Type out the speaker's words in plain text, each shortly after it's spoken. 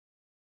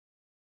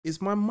Is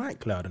my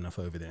mic loud enough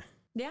over there?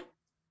 Yeah,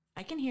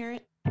 I can hear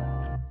it.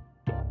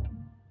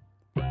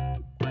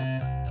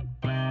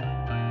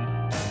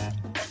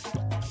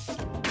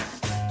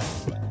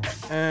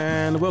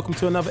 And welcome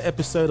to another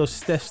episode of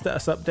Steph's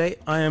Status Update.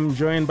 I am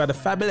joined by the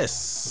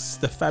fabulous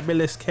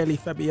Kelly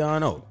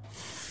Fabiano.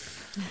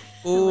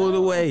 All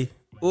the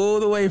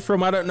way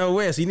from I don't know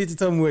where. So you need to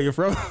tell me where you're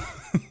from.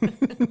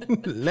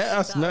 Let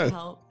us know.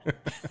 Help.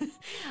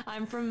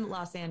 I'm from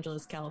Los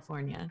Angeles,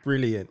 California.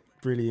 Brilliant.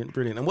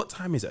 And what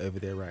time is it over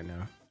there right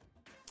now?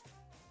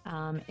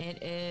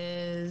 It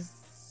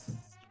is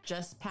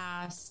just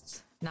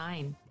past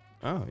 9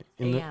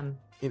 a.m.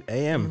 in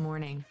the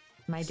morning.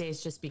 My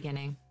day's just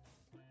beginning.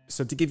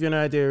 So to give you an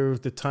idea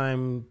of the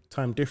time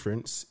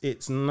difference,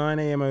 it's 9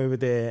 a.m. over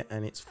there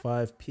and it's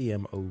 5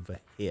 p.m. over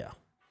here.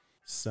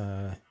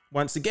 So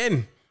once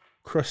again,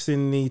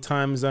 crossing the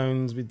time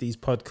zones with these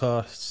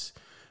podcast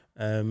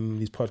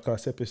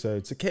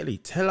episodes. So Kelly,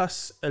 tell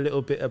us a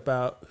little bit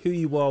about who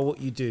you are,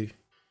 what you do.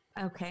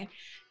 Okay.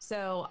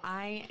 So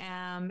I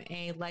am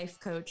a life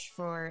coach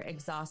for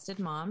exhausted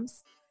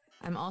moms.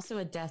 I'm also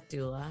a death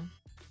doula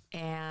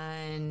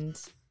and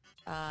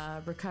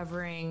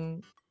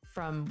recovering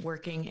from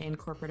working in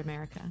corporate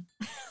America.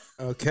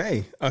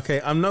 Okay.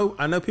 I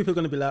know people are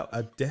going to be like,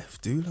 a death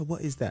doula?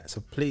 What is that?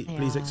 So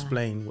please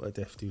explain what a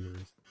death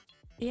doula is.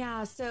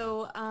 Yeah.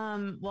 So,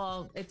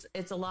 well,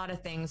 it's a lot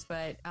of things,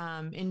 but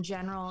in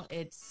general,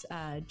 it's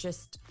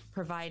just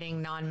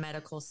providing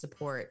non-medical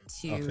support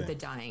to the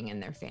dying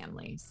and their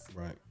families.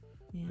 Right.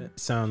 Yeah. It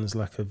sounds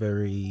like a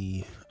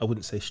very, I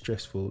wouldn't say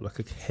stressful, like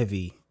a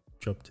heavy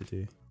job to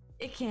do.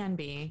 It can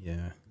be.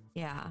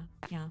 Yeah.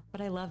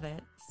 But I love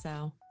it.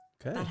 So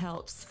that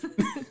helps.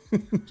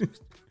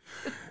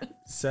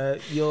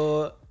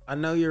 So I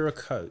know you're a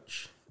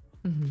coach,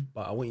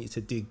 but I want you to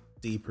dig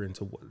deeper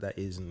into what that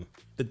is and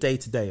the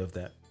day-to-day of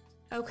that.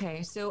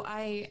 Okay. So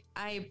I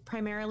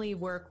primarily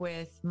work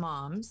with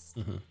moms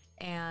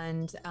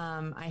and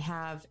I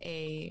have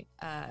a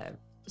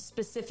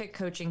specific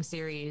coaching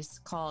series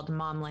called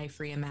Mom Life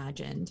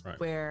Reimagined,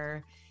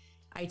 where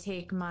I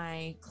take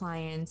my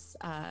clients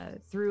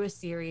through a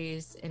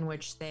series in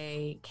which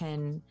they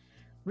can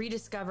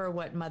rediscover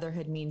what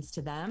motherhood means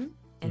to them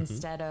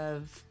instead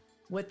of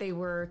what they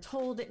were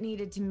told it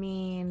needed to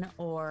mean,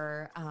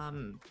 or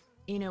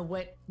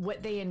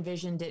what they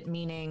envisioned it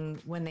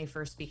meaning when they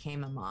first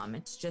became a mom.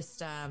 It's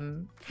just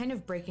kind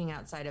of breaking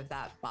outside of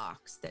that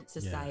box that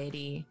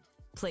society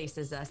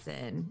places us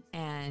in.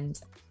 And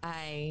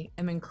I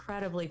am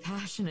incredibly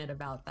passionate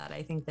about that.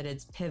 I think that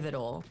it's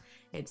pivotal.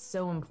 It's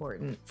so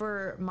important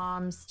for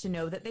moms to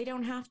know that they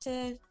don't have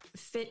to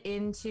fit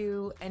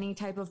into any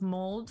type of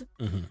mold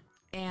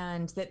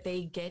and that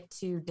they get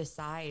to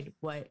decide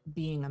what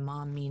being a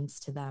mom means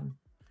to them.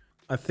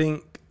 I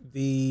think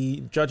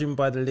judging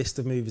by the list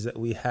of movies that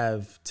we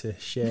have to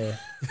share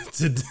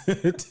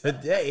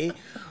today,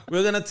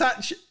 we're going to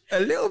touch a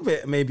little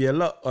bit, maybe a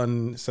lot,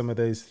 on some of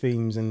those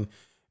themes and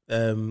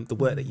the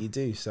work that you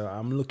do. So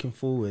I'm looking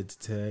forward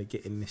to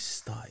getting this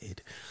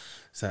started.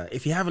 So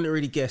if you haven't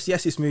already guessed,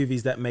 yes, it's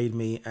movies that made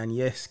me. And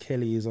yes,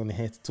 Kelly is on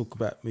here to talk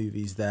about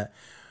movies that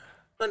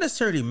not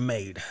necessarily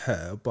made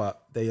her,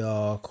 but they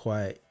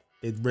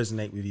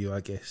resonate with you,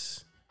 I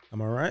guess. Am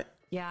I right?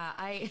 Yeah,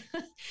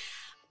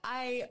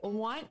 I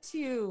want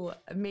to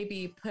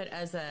maybe put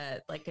as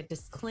a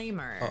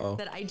disclaimer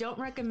that I don't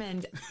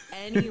recommend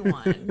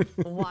anyone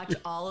watch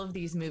all of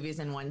these movies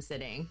in one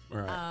sitting.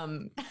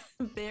 Right.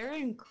 They're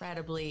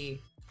incredibly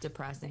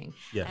depressing.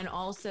 Yeah. And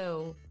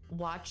also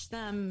watch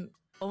them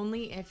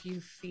only if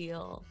you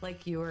feel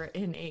like you're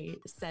in a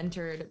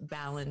centered,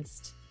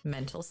 balanced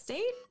mental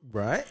state.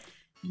 Right.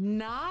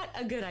 Not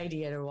a good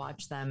idea to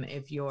watch them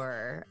if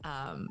you're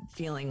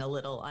feeling a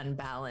little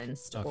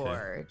unbalanced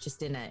or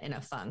just in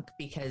a funk,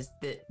 because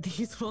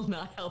these will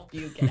not help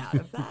you get out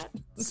of that.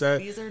 So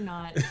these are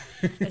not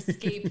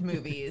escape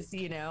movies,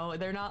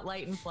 they're not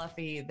light and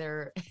fluffy.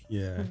 They're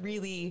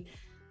really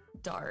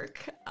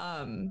dark.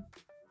 And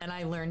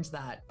I learned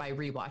that by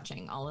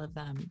rewatching all of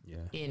them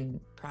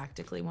in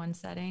practically one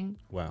setting.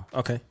 Wow.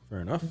 Okay. Fair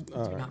enough.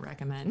 Do not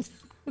recommend.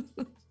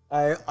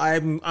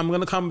 I'm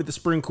going to come with the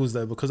sprinkles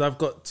though, because I've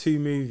got 2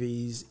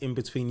 movies in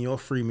between your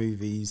 3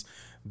 movies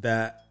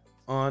that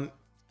aren't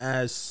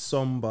as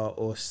somber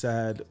or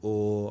sad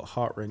or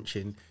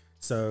heart-wrenching.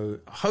 So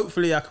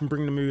hopefully I can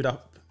bring the mood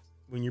up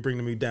when you bring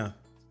the mood down.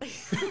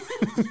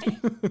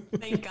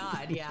 Thank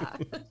God. Yeah.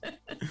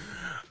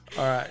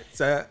 All right.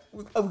 So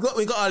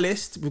we got our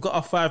list. We've got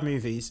our 5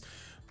 movies.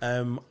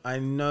 I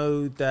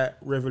know that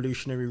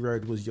Revolutionary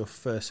Road was your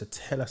first. So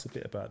tell us a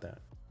bit about that.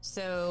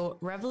 So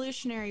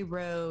Revolutionary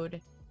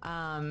Road,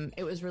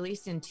 it was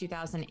released in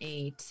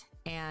 2008,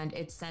 and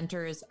it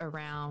centers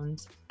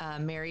around a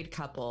married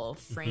couple,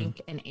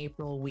 Frank and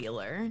April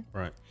Wheeler.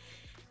 Right.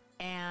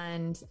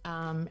 And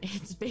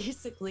it's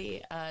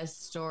basically a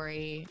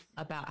story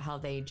about how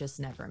they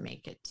just never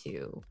make it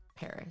to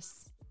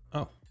Paris.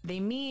 Oh. They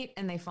meet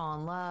and they fall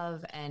in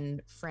love,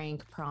 and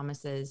Frank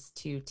promises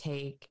to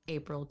take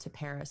April to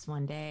Paris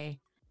one day,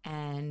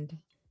 and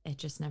it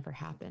just never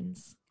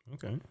happens.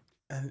 Okay.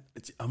 And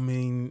I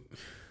mean,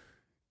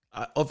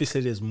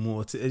 obviously there's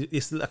more to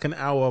it's like an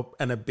hour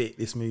and a bit,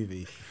 this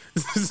movie.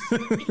 I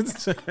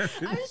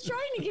was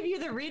trying to give you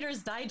the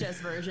Reader's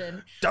Digest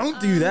version. Don't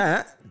do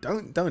that.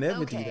 Don't ever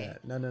do okay.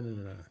 that.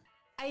 No.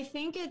 I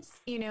think it's,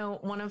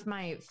 one of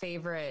my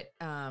favorite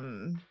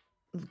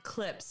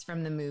clips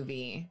from the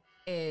movie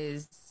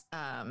is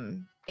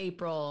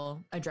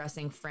April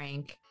addressing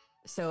Frank.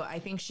 So I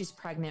think she's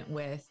pregnant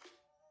with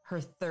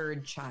her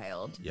third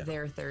child,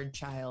 their third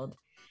child.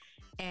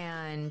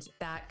 And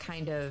that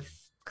kind of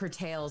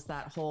curtails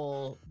that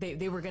whole,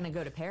 they were going to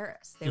go to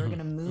Paris. They were going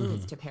to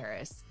move to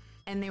Paris.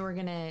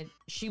 And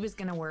she was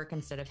going to work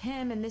instead of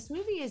him. And this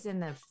movie is in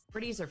the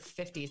 40s or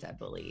 50s, I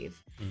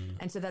believe.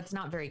 And so that's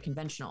not very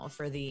conventional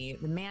for the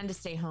man to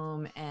stay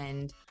home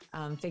and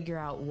figure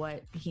out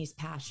what he's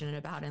passionate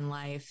about in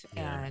life.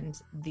 Yeah.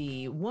 And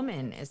the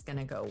woman is going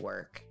to go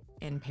work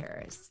in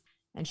Paris.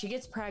 And she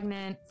gets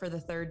pregnant for the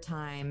third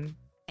time.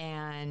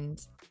 And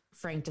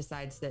Frank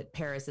decides that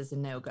Paris is a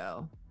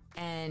no-go.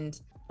 And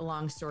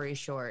long story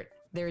short,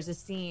 there's a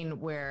scene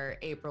where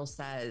April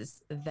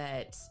says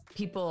that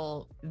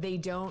people, they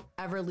don't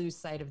ever lose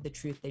sight of the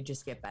truth. They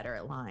just get better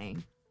at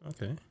lying.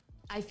 Okay.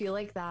 I feel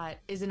like that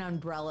is an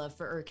umbrella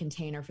or a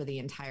container for the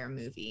entire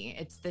movie.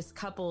 It's this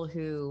couple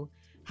who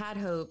had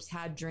hopes,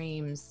 had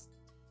dreams,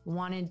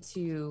 wanted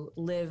to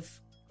live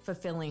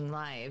fulfilling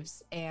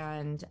lives.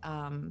 And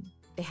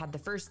they had the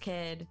first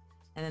kid,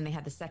 and then they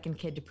had the second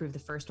kid to prove the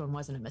first one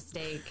wasn't a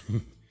mistake.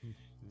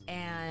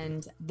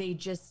 And they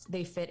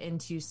fit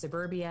into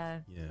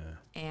suburbia. Yeah.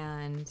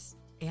 And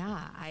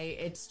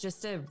it's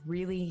just a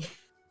really,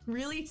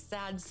 really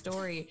sad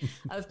story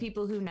of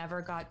people who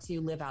never got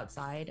to live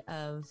outside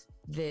of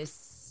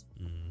this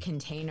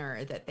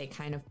container that they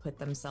kind of put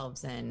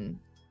themselves in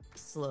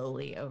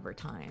slowly over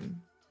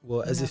time.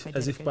 Well, as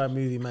if by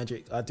movie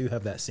magic, I do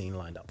have that scene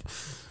lined up.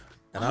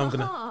 And I'm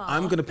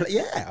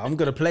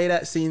gonna play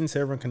that scene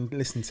so everyone can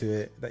listen to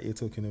it that you're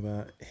talking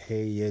about.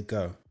 Here you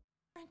go.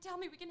 Tell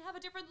me we can have a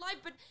different life,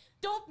 but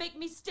don't make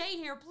me stay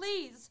here,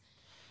 please.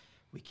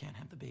 We can't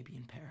have the baby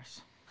in Paris.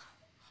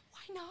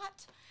 Why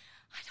not?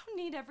 I don't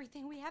need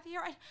everything we have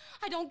here.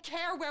 I don't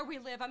care where we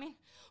live. I mean,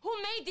 who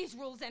made these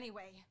rules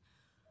anyway?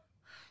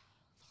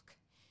 Look,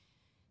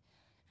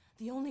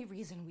 the only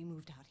reason we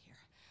moved out here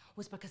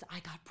was because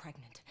I got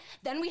pregnant.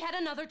 Then we had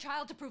another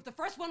child to prove the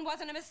first one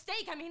wasn't a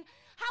mistake. I mean,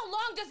 how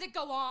long does it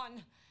go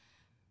on?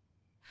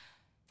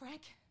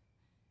 Frank,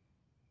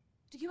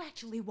 do you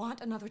actually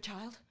want another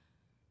child?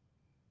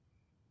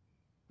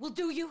 Well,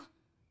 do you?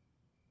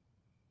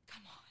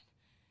 Come on,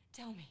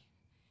 tell me.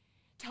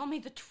 Tell me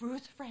the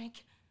truth,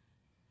 Frank.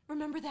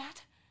 Remember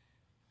that?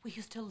 We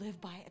used to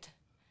live by it.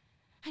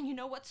 And you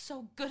know what's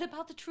so good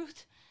about the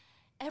truth?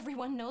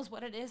 Everyone knows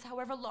what it is,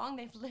 however long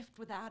they've lived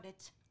without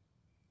it.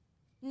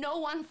 No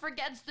one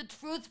forgets the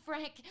truth,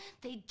 Frank.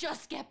 They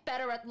just get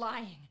better at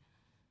lying.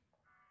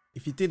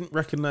 If you didn't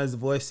recognize the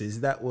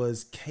voices, that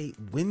was Kate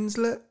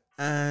Winslet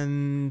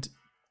and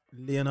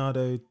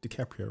Leonardo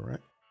DiCaprio, right?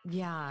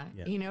 Yeah.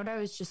 You know what I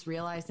was just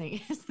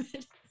realizing is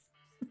that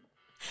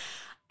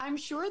I'm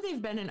sure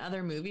they've been in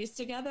other movies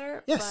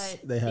together. Yes,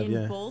 but they have,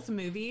 in both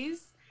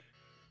movies,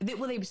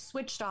 they've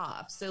switched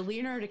off. So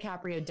Leonardo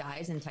DiCaprio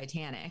dies in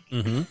Titanic.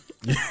 And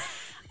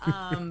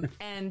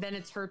then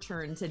it's her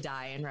turn to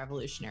die in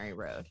Revolutionary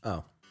Road.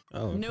 Oh,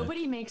 okay.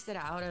 Nobody makes it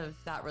out of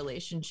that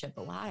relationship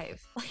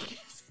alive. Like,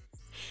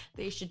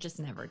 they should just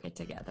never get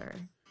together.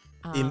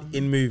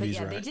 In movies,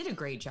 but right? They did a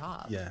great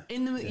job. Yeah.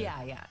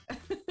 Yeah.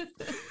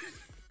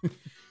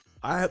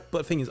 But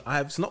the thing is,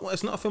 it's not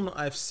a film that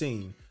I've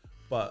seen,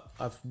 but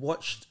I've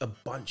watched a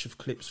bunch of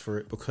clips for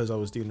it because I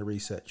was doing the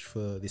research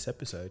for this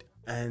episode.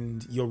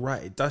 And you're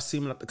right, it does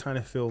seem like the kind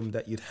of film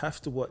that you'd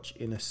have to watch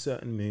in a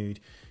certain mood.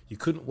 You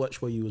couldn't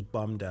watch where you was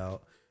bummed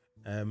out.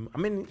 I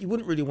mean, you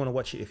wouldn't really want to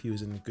watch it if you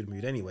was in a good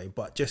mood anyway,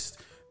 but just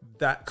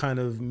that kind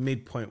of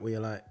midpoint where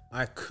you're like,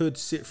 I could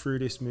sit through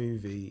this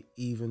movie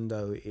even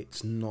though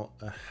it's not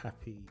a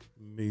happy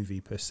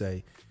movie per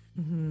se.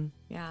 Mm-hmm.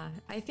 Yeah,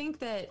 I think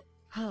that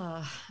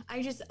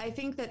I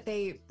think that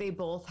they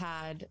both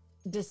had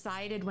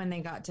decided when they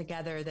got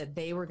together that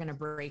they were going to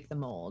break the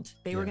mold.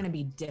 They were going to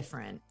be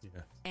different.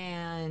 Yeah.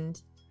 And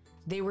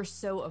they were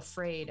so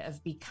afraid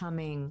of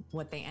becoming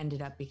what they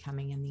ended up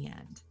becoming in the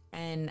end.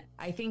 And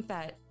I think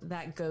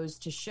that goes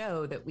to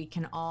show that we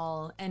can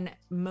all, and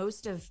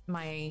most of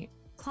my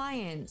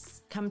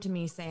clients come to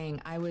me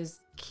saying, I was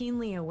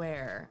keenly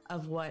aware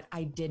of what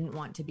I didn't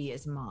want to be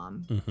as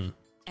mom. Mm-hmm.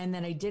 And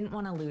that I didn't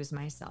want to lose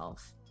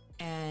myself.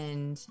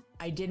 And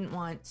I didn't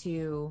want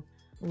to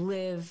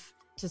live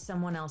to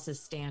someone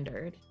else's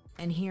standard.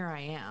 And here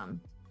I am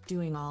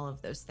doing all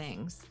of those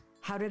things.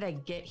 How did I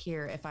get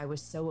here if I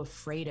was so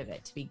afraid of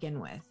it to begin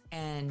with?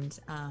 And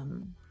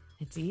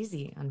it's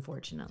easy,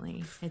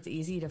 unfortunately. It's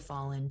easy to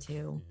fall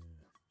into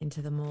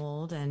the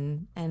mold,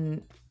 and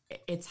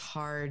it's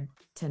hard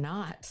to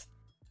not.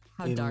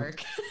 How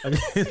dark.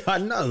 I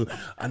know.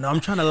 I'm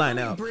trying to line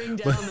out. Bring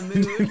down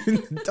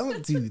the mood.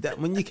 Don't do that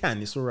when you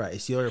can. It's all right.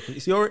 It's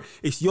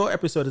your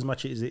episode as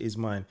much as it is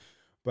mine.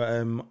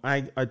 But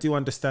I do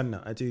understand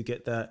that. I do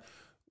get that.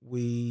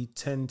 We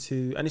tend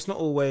to, and it's not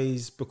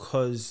always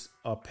because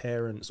our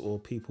parents or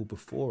people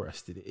before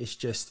us did it. It's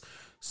just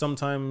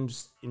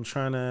sometimes in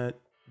trying to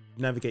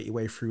navigate your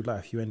way through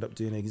life, you end up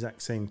doing the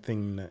exact same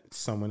thing that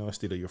someone else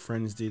did, or your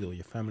friends did, or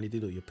your family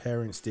did, or your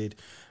parents did.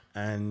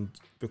 And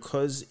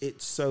because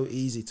it's so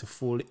easy to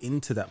fall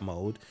into that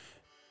mold,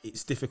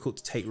 it's difficult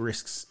to take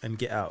risks and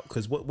get out.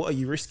 Because what are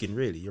you risking,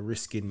 really? You're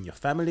risking your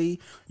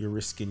family, you're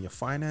risking your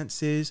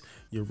finances,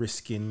 you're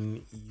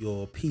risking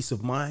your peace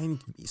of mind,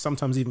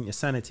 sometimes even your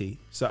sanity.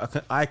 So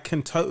I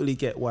can totally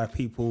get why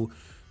people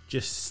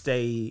just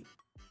stay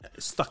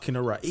stuck in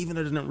a rut, even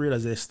though they don't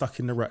realize they're stuck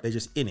in the rut. They're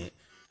just in it,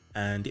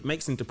 and it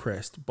makes them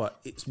depressed. But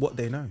it's what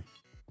they know.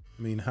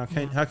 I mean, how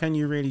can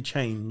you really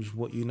change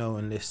what you know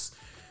unless?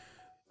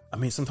 I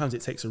mean, sometimes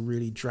it takes a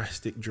really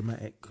drastic,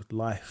 dramatic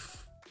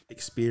life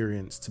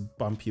experience to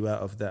bump you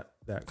out of that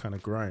kind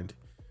of grind,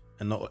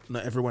 and not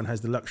everyone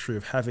has the luxury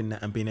of having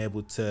that and being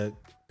able to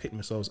pick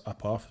themselves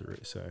up after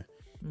it. So,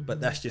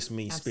 but that's just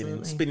me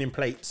spinning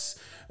plates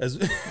as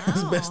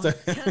best I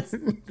can. That's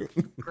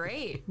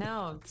great.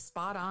 No,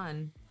 spot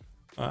on.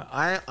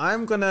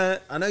 I'm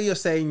gonna. I know you're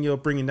saying you're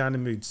bringing down the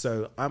mood,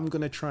 so I'm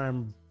gonna try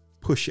and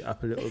push it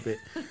up a little bit.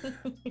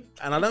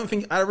 And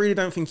I really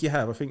don't think you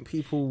have. I think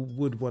people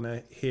would want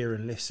to hear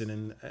and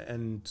listen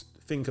and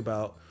think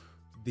about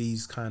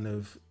these kind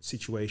of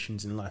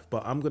situations in life.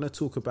 But I'm going to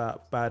talk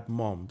about bad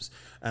moms.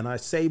 And I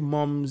say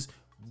moms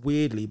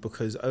weirdly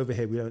because over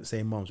here we don't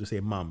say moms, we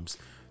say mums.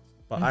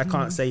 But I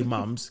can't say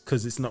mums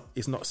because it's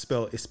not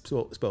spelled, it's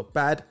spelled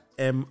bad,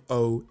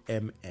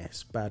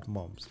 M-O-M-S, bad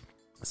moms.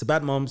 So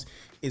Bad Moms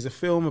is a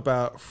film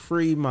about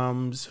three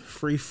mums,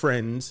 three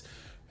friends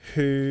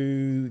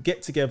who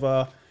get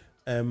together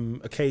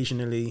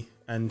occasionally,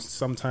 and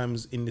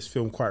sometimes in this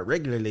film quite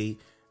regularly,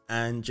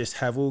 and just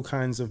have all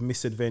kinds of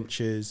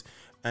misadventures.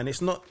 And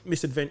it's not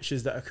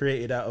misadventures that are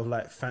created out of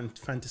like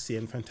fantasy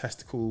and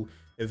fantastical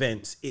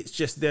events. It's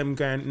just them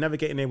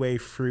navigating their way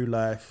through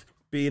life,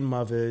 being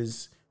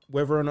mothers.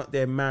 Whether or not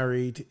they're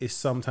married is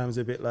sometimes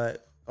a bit like,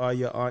 are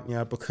you, aren't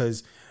you?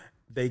 Because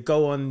they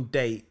go on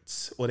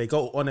dates, or they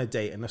go on a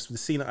date. And that's the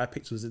scene that I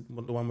picked was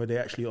the one where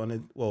they're actually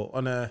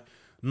on a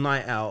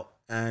night out,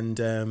 and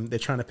they're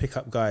trying to pick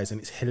up guys,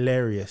 and it's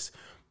hilarious.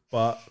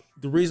 But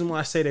the reason why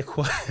I say they're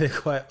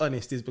quite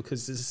honest is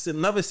because there's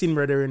another scene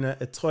where they're in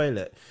a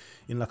toilet,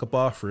 in like a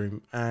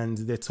bathroom, and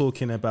they're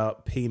talking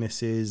about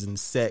penises and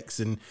sex,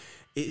 and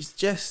it's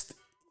just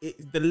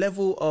the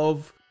level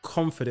of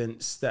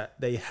confidence that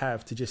they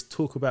have to just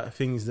talk about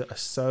things that are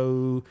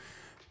so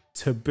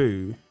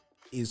taboo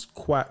is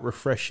quite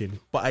refreshing.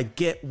 But I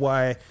get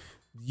why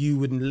you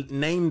would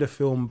name the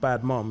film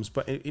Bad Moms,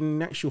 but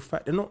in actual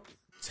fact they're not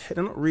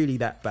really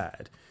that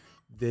bad.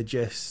 They're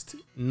just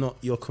not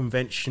your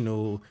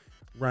conventional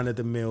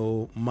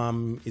run-of-the-mill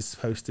mum is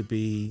supposed to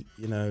be,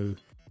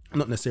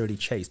 not necessarily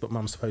chaste, but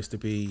mum's supposed to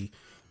be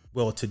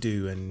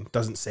well-to-do and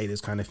doesn't say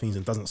those kind of things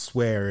and doesn't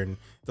swear and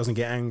doesn't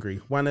get angry.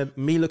 One of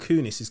Mila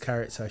Kunis's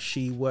character,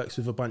 she works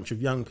with a bunch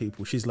of young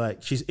people. She's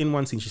in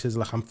one scene, she says,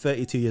 like, I'm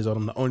 32 years old,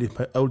 I'm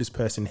the oldest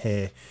person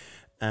here.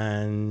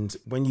 And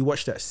when you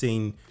watch that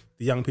scene,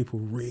 the young people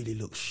really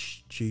look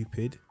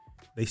stupid.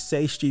 They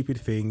say stupid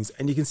things,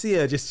 and you can see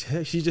her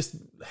she's just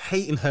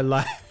hating her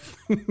life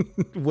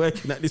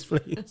working at this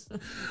place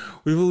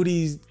with all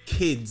these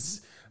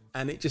kids.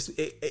 And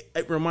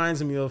it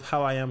reminds me of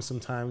how I am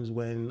sometimes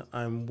when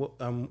I'm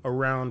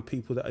around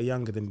people that are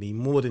younger than me,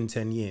 more than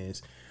 10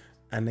 years,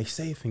 and they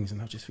say things, and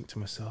I just think to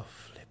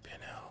myself, flipping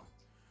hell,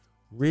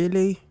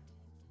 really?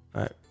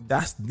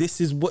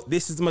 This is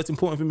the most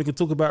important thing we can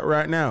talk about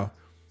right now.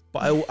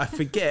 But I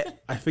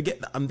forget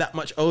that I'm that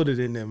much older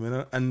than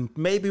them, and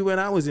maybe when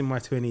I was in my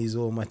 20s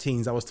or my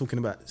teens, I was talking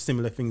about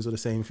similar things or the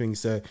same things.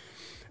 So,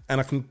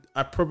 and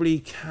I probably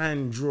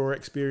can draw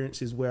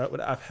experiences where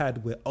I've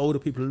had where older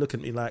people look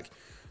at me like,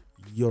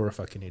 you're a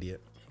fucking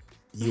idiot.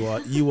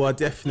 You are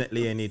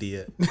definitely an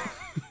idiot.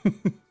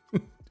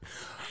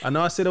 I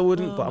know I said I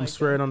wouldn't, but I'm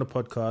swearing on the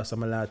podcast.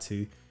 I'm allowed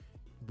to.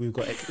 We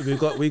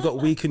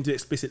can do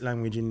explicit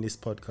language in this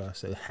podcast.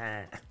 So,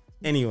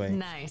 anyway.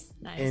 Nice.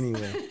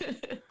 Anyway.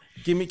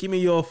 Give me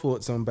your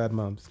thoughts on Bad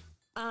Moms.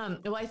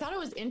 Well, I thought it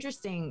was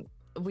interesting.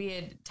 We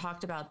had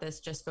talked about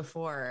this just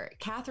before.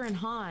 Catherine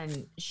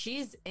Hahn,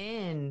 she's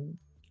in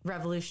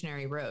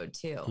Revolutionary Road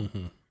too.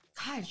 Mm-hmm.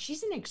 God,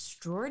 she's an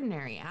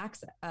extraordinary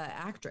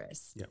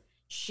actress. Yeah.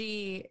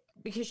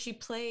 Because she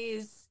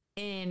plays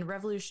in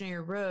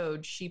Revolutionary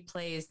Road, she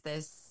plays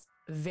this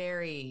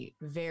very,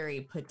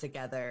 very put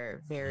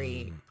together,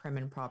 very prim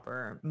and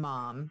proper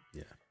mom.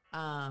 Yeah.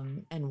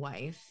 And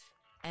wife.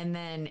 And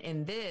then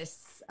in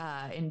this,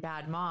 in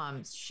Bad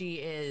Moms, she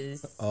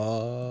is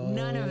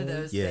none of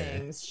those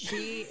things.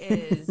 She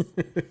is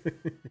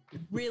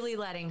really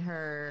letting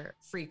her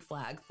freak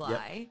flag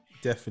fly.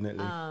 Yep,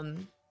 definitely.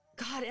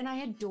 God, and I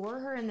adore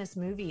her in this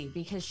movie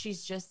because she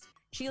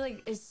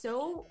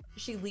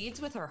leads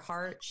with her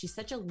heart. She's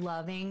such a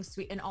loving,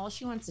 sweet, and all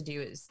she wants to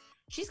do is,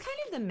 she's kind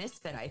of the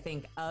misfit, I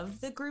think, of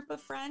the group of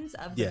friends,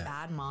 of the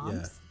Bad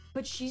Moms.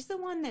 but she's the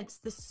one that's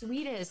the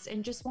sweetest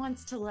and just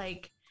wants to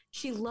like,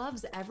 she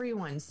loves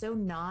everyone so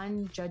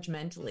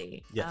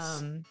non-judgmentally.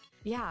 Yes.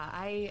 Yeah,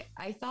 I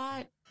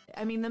thought,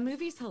 I mean, the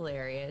movie's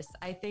hilarious.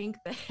 I think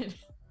that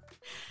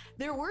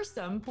there were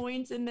some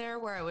points in there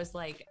where I was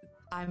like,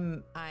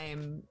 I'm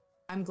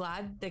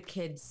glad the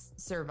kids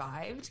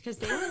survived because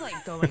they were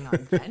like going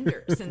on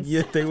benders and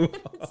Yeah, stuff. they were.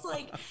 It's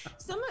like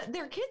some of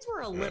their kids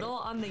were a little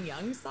on the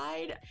young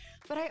side,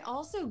 but I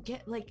also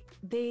get like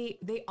they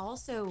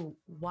also,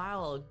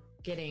 while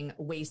getting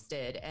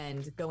wasted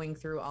and going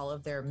through all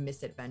of their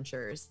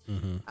misadventures,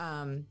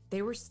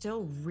 they were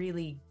still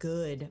really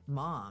good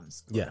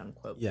moms, quote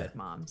unquote, good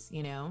moms.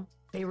 You know,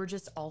 they were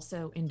just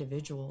also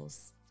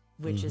individuals,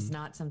 which is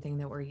not something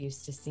that we're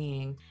used to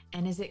seeing.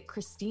 And is it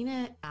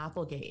Christina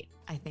Applegate,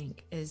 I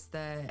think, is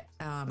the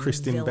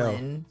Kristen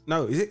villain.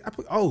 Bell. No, is it?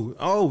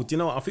 Oh, do you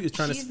know what? I think it was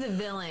trying She's the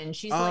villain.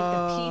 She's like the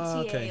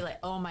PTA. Okay. Like,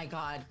 oh my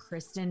God,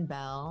 Kristen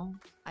Bell.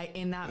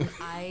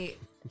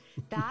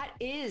 That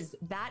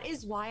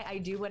is why I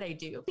do what I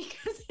do,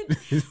 because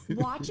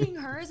watching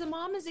her as a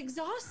mom is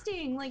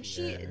exhausting. Like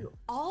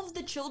all of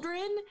the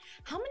children,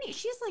 how many,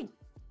 she has like,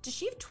 does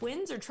she have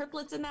twins or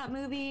triplets in that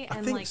movie?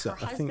 And like her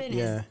husband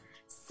is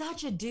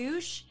such a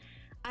douche.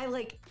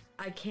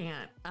 I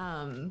can't.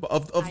 But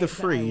of the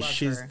three,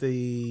 she's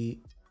the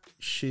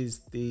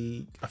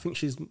I think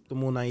she's the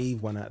more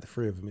naive one out of the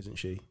three of them, isn't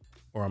she?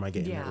 Or am I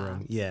getting that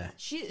wrong? Yeah.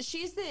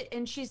 She's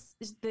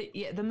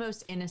the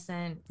most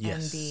innocent,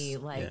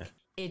 and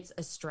it's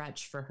a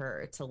stretch for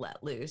her to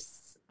let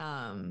loose.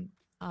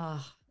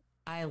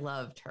 I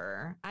loved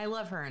her. I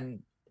love her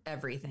in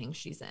everything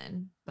she's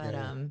in. But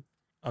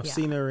I've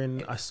seen her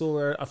in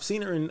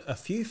a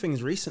few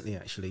things recently,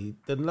 actually.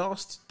 The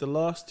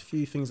last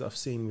few things I've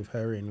seen with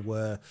her in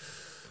were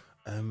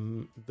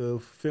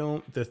the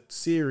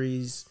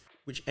series,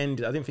 which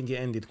ended, I didn't think it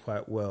ended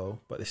quite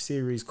well, but the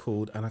series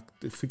called, and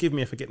forgive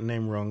me if I get the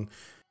name wrong,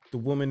 The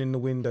Woman in the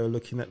Window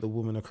Looking at the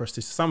Woman Across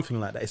the, something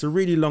like that. It's a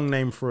really long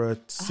name for a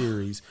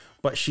series,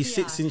 but she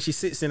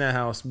sits in her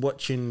house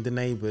watching the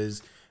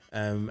neighbors,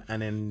 and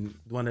then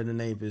one of the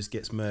neighbors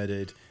gets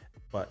murdered,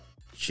 but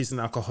she's an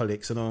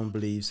alcoholic, so no one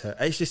believes her.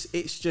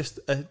 It's just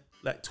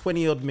like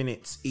 20 odd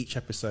minutes each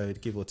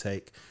episode, give or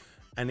take,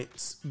 and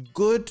it's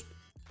good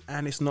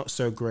and it's not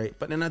so great.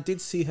 But then I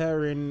did see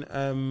her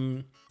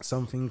in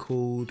something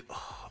called,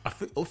 I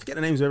forget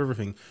the names of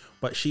everything,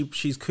 but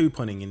she's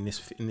couponing in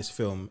this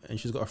film, and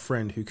she's got a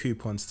friend who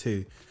coupons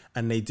too,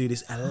 and they do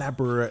this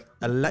elaborate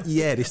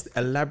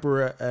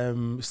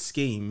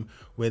scheme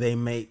where they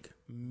make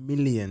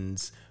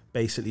millions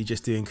basically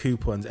just doing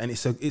coupons, and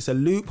it's a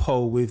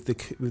loophole with the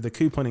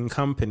couponing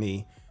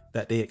company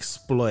that they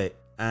exploit,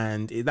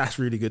 and that's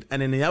really good.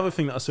 And then the other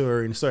thing that I saw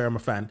her in, sorry, I'm a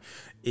fan,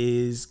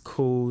 is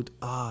called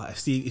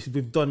it's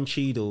with Don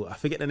Cheadle. I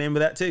forget the name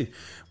of that too,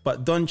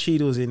 but Don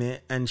Cheadle's in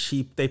it, and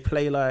they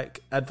play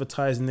like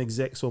advertising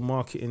execs or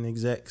marketing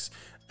execs,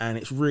 and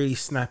it's really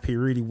snappy,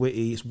 really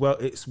witty.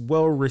 It's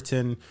well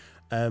written.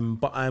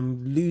 But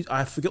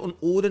I forget on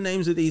all the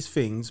names of these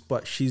things,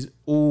 but she's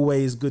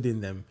always good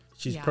in them.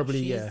 She's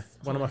probably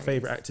one of my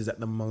favorite actors at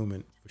the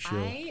moment, for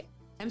sure.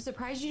 I'm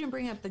surprised you didn't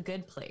bring up The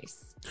Good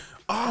Place.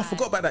 I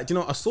forgot about that. Do you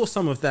know, I saw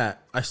some of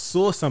that. I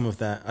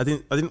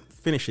didn't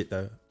finish it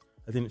though.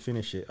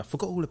 I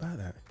forgot all about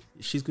that.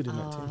 She's good in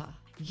that too.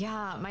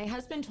 Yeah, my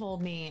husband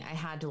told me I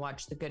had to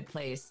watch The Good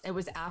Place. It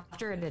was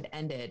after it had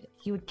ended.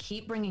 He would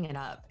keep bringing it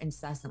up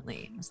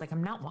incessantly. I was like,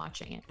 I'm not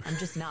watching it. I'm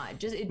just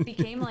not. It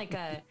became like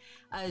a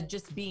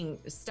just being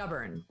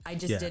stubborn. I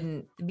just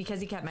didn't, because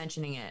he kept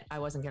mentioning it. I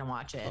wasn't going to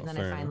watch it. And then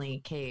I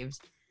finally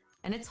caved.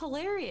 And it's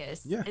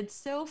hilarious. Yeah. It's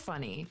so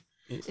funny.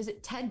 Is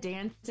it Ted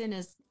Danson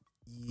is?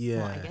 Yeah.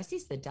 Well, I guess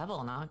he's the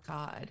devil, not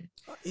God.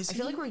 I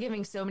feel like we're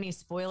giving so many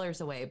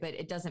spoilers away, but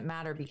it doesn't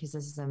matter because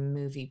this is a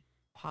movie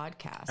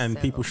podcast, and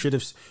people should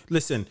have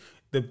listened.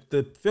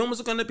 The films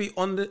are going to be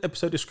on the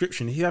episode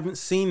description. If you haven't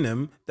seen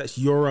them, that's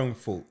your own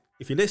fault.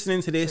 If you're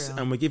listening to this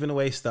and we're giving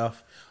away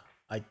stuff,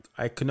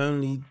 I can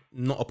only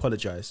not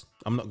apologize.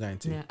 I'm not going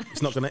to. Yeah.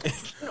 It's not going to.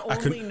 I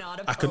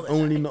can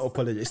only not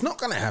apologize. It's not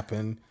going to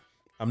happen.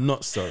 I'm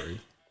not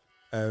sorry.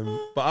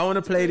 But I want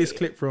to play this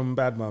clip from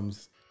Bad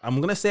Mums. I'm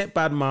going to say it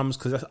Bad Mums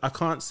because I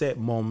can't say it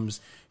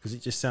Moms because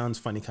it just sounds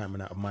funny coming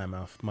out of my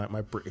mouth,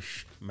 my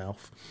British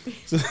mouth.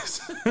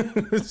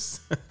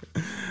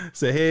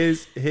 So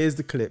here's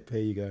the clip. Here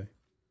you go.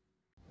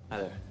 Hi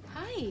there.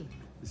 Hi.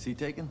 The seat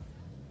taken?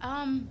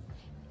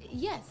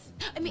 Yes.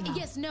 I mean,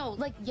 yes, no.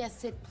 Like, yes,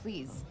 sit,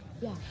 please.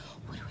 Yeah.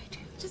 What do I do?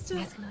 Just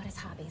ask him about his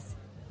hobbies.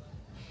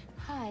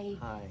 Hi.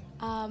 Hi.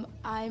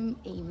 I'm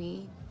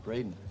Amy.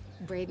 Braden.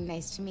 Braden,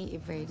 nice to meet you,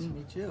 Braden.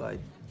 Nice to meet you. I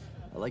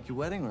like your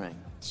wedding ring.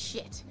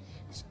 Shit.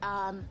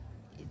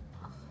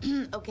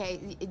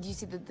 Okay, you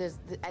see that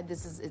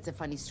it's a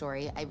funny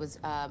story. I was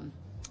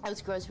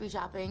grocery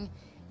shopping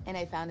and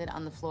I found it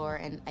on the floor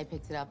and I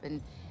picked it up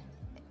and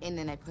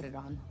then I put it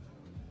on.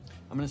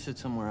 I'm gonna sit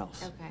somewhere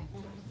else. Okay.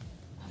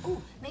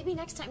 Oh, maybe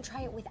next time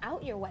try it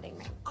without your wedding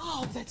ring.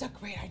 Oh, that's a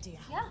great idea.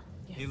 Yeah.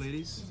 Hey,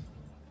 ladies.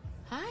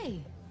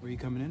 Hi. Where are you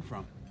coming in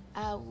from?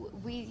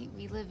 We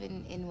live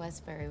in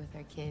Westbury with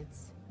our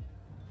kids.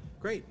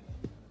 Great.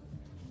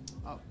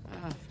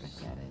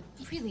 Forget it.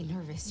 I'm really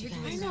nervous, you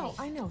guys.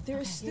 I know. There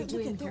is You're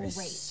doing there is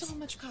great. so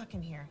much cock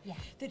in here. Yeah.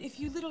 That if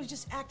you literally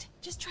just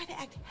try to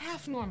act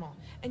half normal,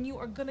 and you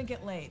are gonna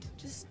get laid.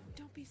 Just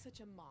don't be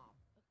such a mom.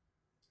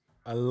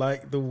 I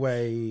like the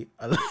way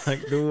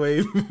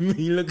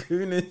Mila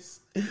Kunis.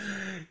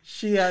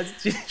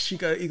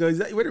 He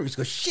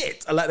goes,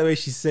 shit. I like the way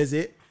she says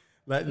it.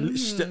 Like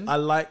I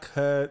like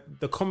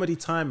the comedy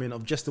timing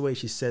of just the way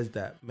she says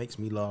that makes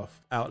me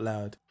laugh out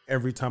loud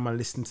every time I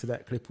listen to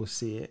that clip or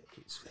see it.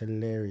 It's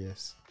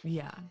hilarious.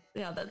 Yeah,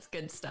 that's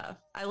good stuff.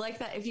 I like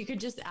that. If you could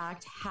just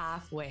act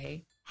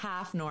halfway,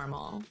 half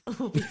normal,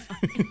 we'll be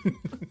fine.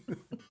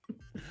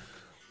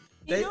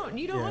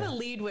 You don't want to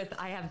lead with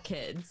 "I have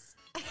kids"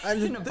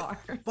 in a bar.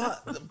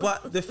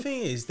 But the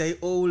thing is, they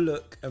all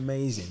look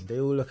amazing.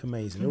 They're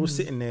all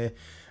sitting there,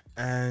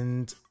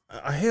 and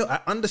I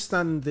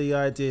understand the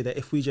idea that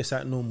if we just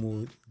act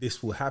normal,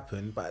 this will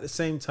happen. But at the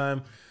same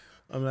time,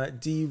 I'm like,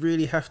 do you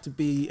really have to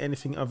be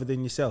anything other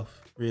than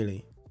yourself?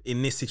 Really,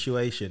 in this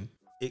situation,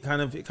 it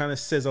kind of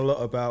says a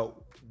lot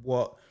about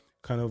what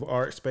kind of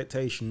our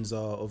expectations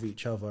are of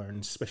each other,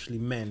 and especially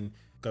men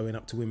going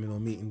up to women or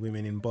meeting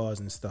women in bars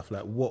and stuff.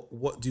 Like,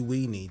 what do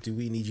we need? Do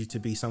we need you to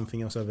be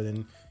something else other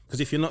than?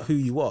 Because if you're not who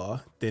you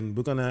are, then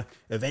we're gonna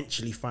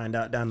eventually find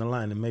out down the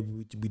line, and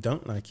maybe we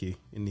don't like you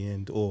in the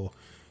end. Or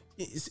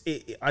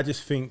I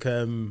just think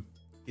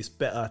it's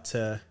better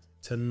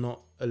to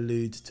not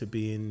allude to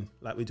being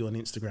like we do on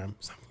Instagram,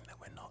 something that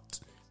we're not.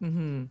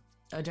 Mm-hmm.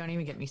 Oh, don't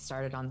even get me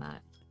started on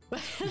that. But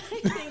I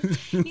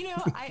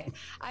think,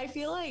 I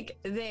feel like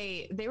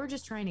they were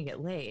just trying to get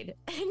laid,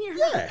 and you're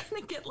not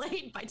going to get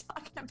laid by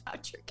talking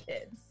about your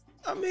kids.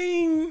 I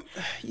mean,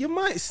 you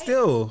might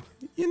still.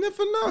 You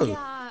never know.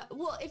 Yeah.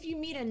 Well, if you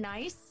meet a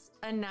nice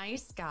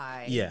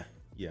guy. Yeah.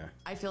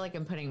 I feel like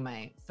I'm putting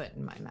my foot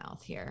in my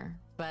mouth here,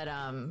 but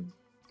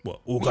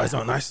What? All guys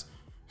aren't nice.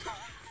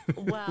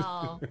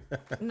 Well,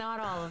 not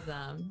all of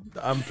them.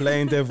 I'm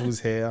playing devil's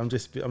here. I'm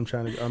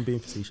being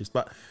facetious,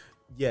 but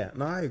yeah,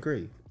 no, I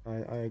agree.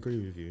 I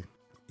agree with you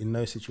in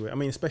no situation. I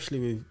mean, especially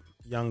with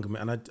younger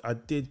men,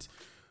 and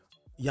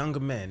younger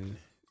men,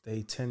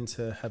 they tend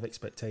to have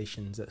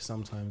expectations that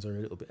sometimes are a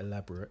little bit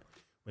elaborate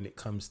when it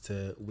comes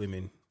to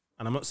women.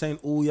 And I'm not saying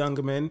all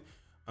younger men.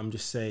 I'm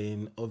just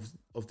saying of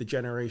the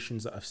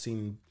generations that I've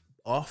seen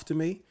after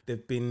me,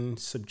 they've been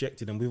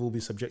subjected, and we've all been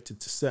subjected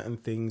to certain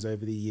things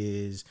over the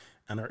years,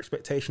 and our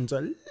expectations are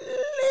a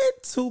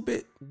little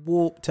bit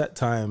warped at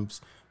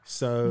times.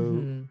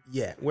 So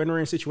yeah, when we're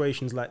in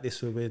situations like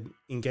this where we're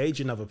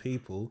engaging other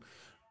people,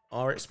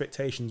 our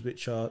expectations,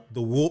 which are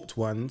the warped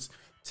ones,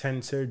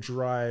 tend to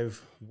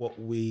drive what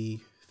we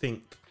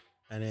think.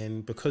 And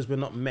then because we're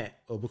not met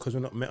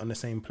on the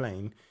same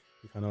plane,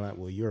 we're kind of like,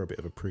 well, you're a bit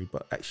of a prude,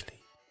 but actually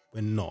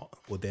we're not,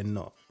 or they're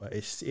not. But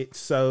it's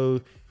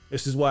so,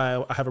 this is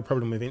why I have a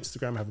problem with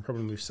Instagram. I have a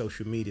problem with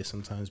social media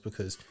sometimes,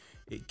 because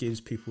it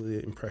gives people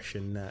the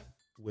impression that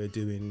we're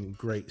doing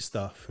great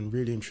stuff, and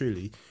really and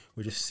truly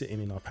we're just sitting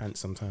in our pants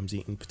sometimes,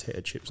 eating potato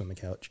chips on the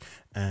couch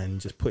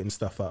and just putting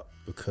stuff up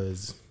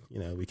because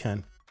we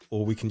can,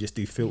 or we can just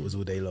do filters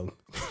all day long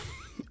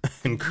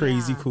and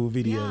crazy cool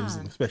videos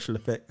and special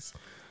effects.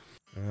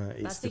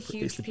 That's a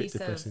huge piece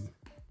of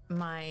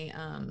my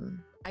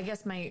I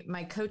guess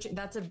my coaching.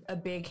 That's a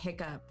big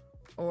hiccup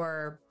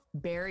or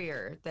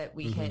barrier that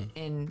we hit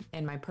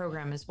in my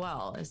program as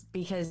well, is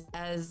because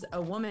as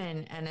a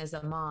woman and as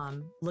a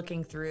mom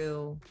looking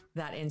through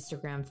that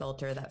Instagram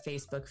filter, that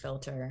Facebook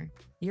filter,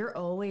 you're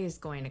always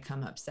going to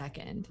come up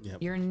second.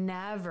 You're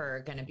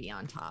never going to be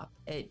on top.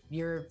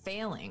 You're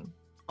failing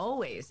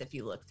always if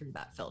you look through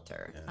that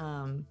filter.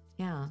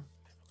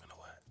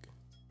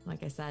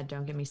 Like I said,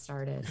 don't get me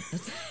started.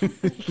 You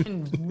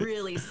can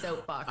really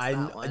soapbox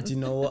that one. Do you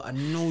know what? I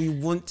know you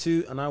want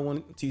to, and I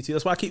want you to.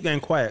 That's why I keep going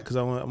quiet, because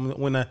I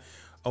want to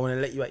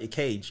let you out your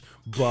cage.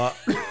 But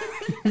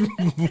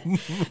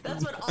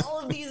that's what all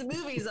of these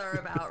movies are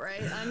about,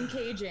 right?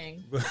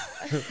 Uncaging.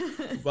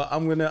 But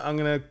I'm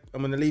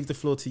gonna leave the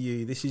floor to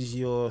you. This is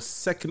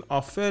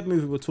our third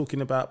movie we're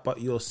talking about,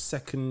 but your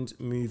second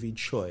movie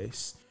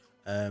choice.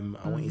 I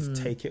want you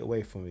to take it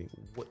away from me.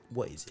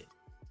 What is it?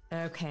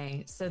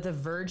 Okay, so The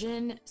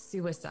Virgin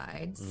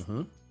Suicides,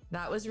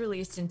 that was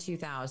released in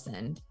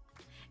 2000.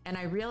 And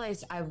I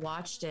realized I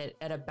watched it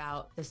at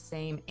about the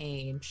same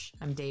age.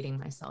 I'm dating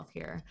myself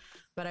here,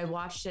 but I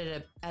watched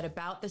it at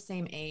about the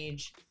same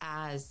age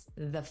as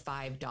the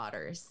 5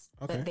 daughters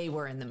that they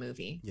were in the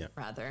movie,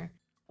 rather,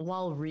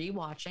 while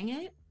rewatching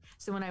it.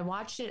 So when I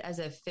watched it as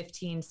a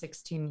 15,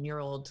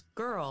 16-year-old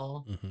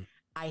girl,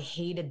 I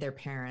hated their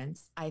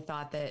parents. I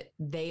thought that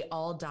they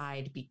all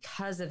died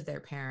because of their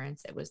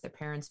parents. It was their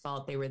parents'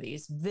 fault. They were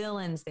these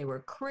villains. They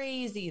were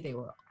crazy. They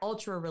were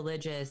ultra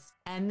religious.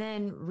 And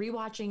then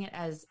rewatching it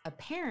as a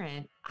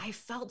parent, I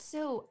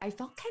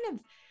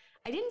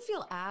didn't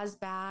feel as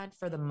bad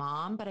for the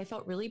mom, but I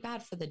felt really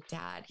bad for the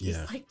dad. He's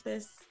like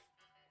this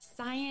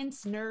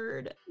science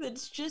nerd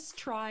that's just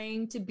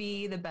trying to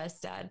be the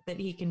best dad that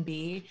he can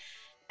be.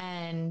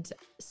 And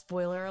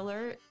spoiler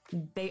alert,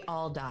 they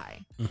all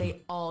die.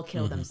 They all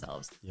kill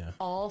themselves. Yeah.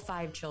 All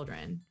 5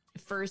 children.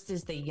 First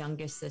is the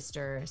youngest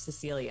sister,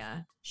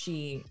 Cecilia.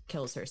 She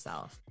kills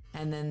herself.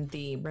 And then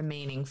the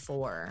remaining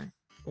 4,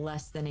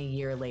 less than a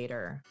year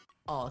later,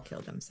 all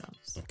kill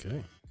themselves.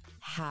 Okay.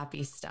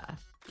 Happy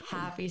stuff.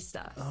 Happy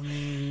stuff. I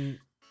mean,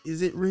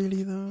 is it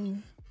really though?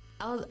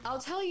 I'll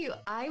tell you,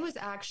 I was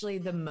actually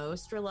the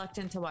most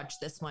reluctant to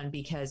watch this one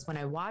because when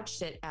I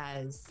watched it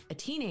as a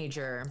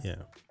teenager,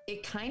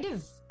 it kind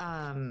of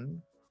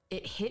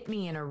it hit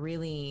me in a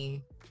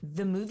really,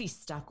 the movie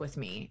stuck with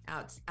me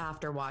out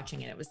after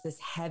watching it. It was this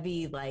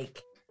heavy,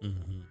 like,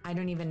 I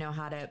don't even know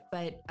how to,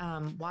 but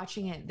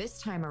watching it this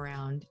time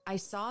around, I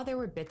saw there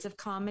were bits of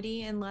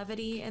comedy and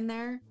levity in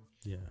there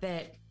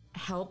that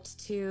helped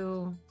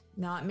to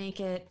not make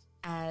it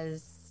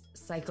as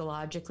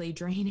psychologically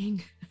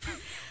draining.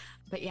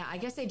 But yeah, I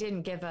guess I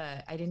didn't give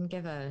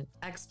a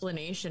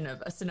explanation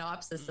of a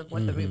synopsis of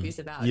what the movie's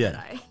about. Did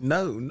I?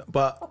 No,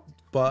 but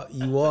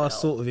you are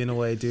sort of in a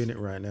way doing it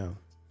right now.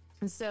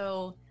 And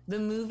so the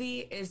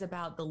movie is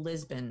about the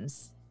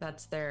Lisbons.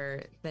 That's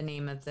the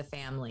name of the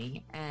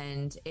family.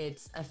 And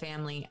it's a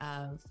family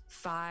of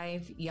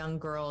 5 young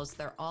girls.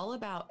 They're all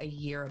about a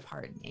year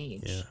apart in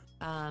age.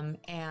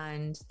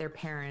 And their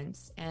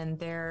parents. And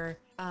their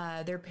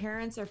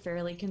parents are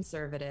fairly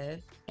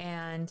conservative.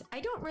 And I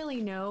don't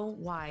really know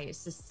why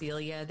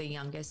Cecilia, the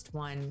youngest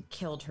one,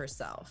 killed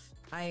herself.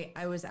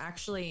 I was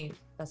actually,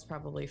 that's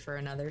probably for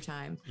another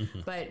time,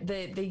 but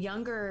the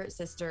younger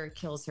sister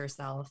kills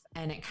herself,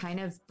 and it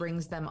kind of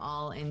brings them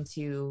all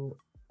into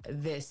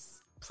this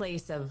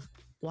place of,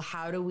 well,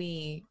 how do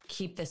we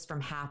keep this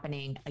from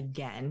happening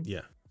again?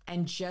 Yeah.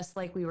 And just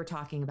like we were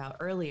talking about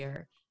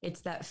earlier, it's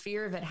that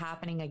fear of it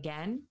happening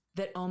again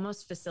that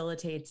almost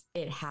facilitates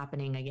it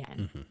happening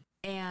again.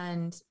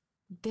 And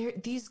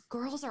these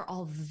girls are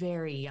all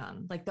very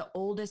young. Like the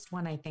oldest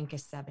one, I think,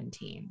 is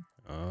 17.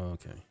 Oh,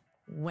 okay.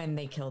 When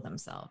they kill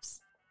themselves.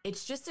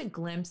 It's just a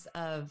glimpse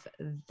of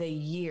the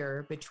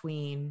year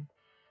between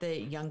the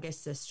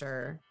youngest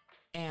sister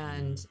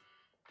and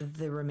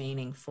the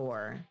remaining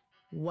 4.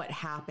 What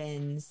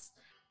happens,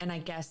 and I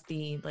guess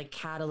the like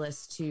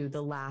catalyst to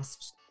the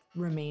last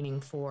remaining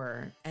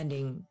 4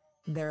 ending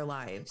their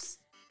lives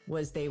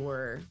was they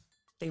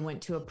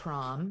went to a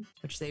prom,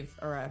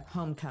 or a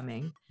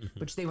homecoming,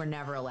 which they were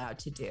never allowed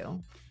to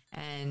do.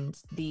 And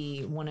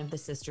one of the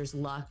sisters,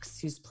 Lux,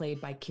 who's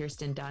played by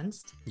Kirsten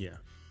Dunst,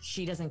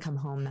 she doesn't come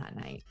home that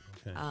night.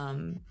 Okay.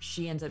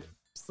 She ends up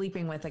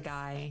sleeping with a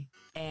guy,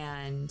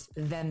 and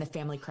then the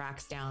family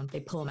cracks down. They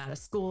pull them out of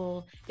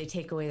school, they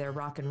take away their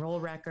rock and roll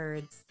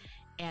records,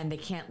 and they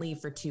can't leave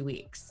for 2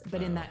 weeks.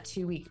 But in that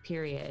 2-week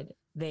period,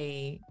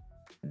 they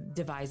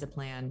devise a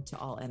plan to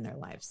all end their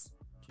lives.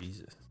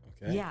 Jesus.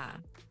 Okay. Yeah.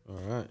 All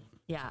right.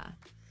 Yeah.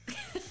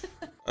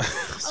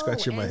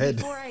 Scratching my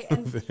head.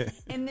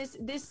 And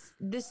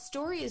this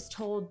story is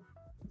told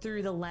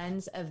through the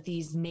lens of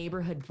these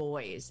neighborhood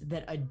boys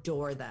that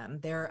adore them.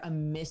 They're a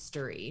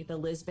mystery. The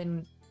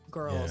Lisbon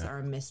girls are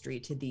a mystery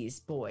to these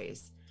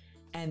boys,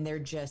 and they're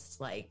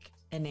just like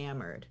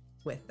enamored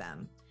with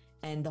them.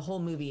 And the whole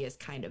movie is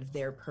kind of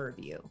their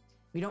purview.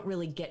 We don't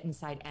really get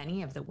inside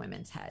any of the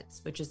women's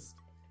heads, which is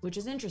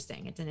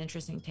interesting. It's an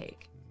interesting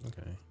take.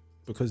 Okay.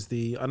 Because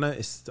I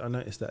noticed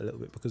that a little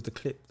bit, because the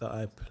clip that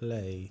I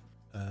play,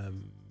 I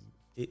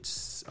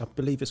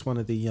believe it's one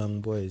of the young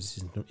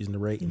boys is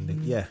narrating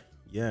the,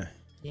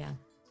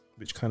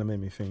 which kind of made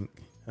me think,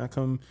 how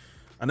come?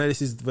 I know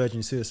this is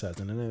virgin suicide,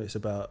 and I know it's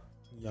about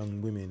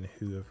young women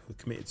who have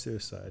committed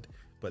suicide,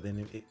 but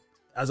then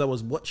as I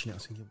was watching it, I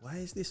was thinking, why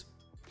is this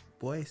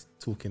boy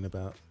talking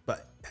about?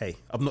 But hey,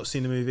 I've not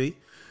seen the movie,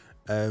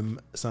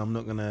 so I'm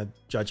not gonna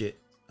judge it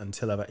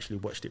until I've actually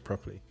watched it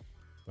properly.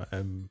 But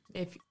are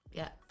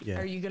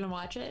you gonna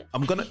watch it?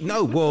 I'm gonna do you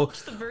know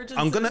what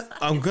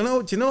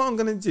I'm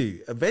gonna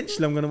do?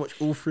 Eventually I'm gonna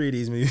watch all 3 of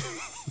these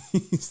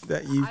movies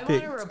that you've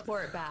picked. I want to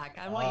report back.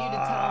 I want you to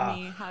tell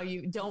me how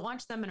you don't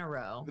watch them in a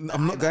row.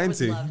 I'm not going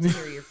to. I would love to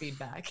hear your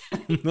feedback.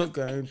 I'm not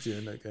going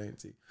to.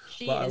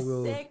 She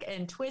is sick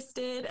and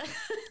twisted.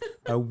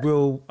 I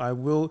will.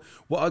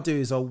 What I'll do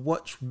is I'll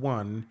watch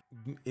one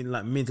in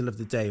like middle of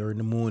the day or in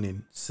the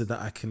morning, so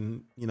that I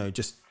can,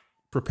 just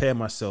prepare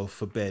myself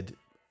for bed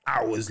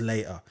hours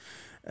later.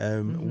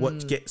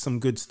 Get some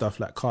good stuff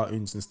like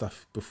cartoons and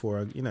stuff before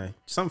I,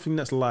 something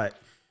that's light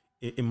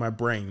in my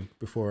brain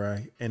before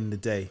I end the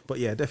day. But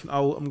yeah,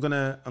 definitely I'm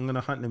gonna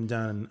hunt them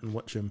down and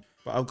watch them.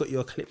 But I've got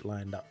your clip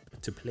lined up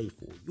to play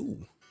for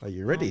you. Are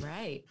you ready? All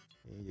right.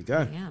 Here you go.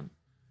 I am.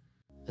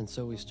 And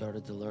so we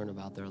started to learn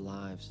about their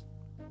lives,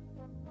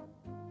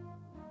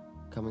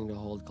 coming to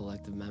hold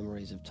collective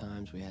memories of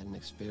times we hadn't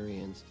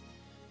experienced.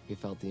 We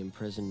felt the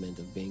imprisonment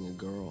of being a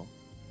girl,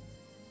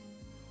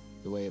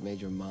 the way it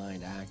made your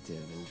mind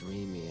active and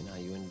dreamy, and how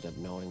you ended up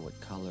knowing what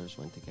colors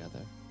went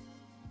together.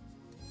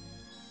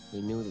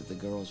 We knew that the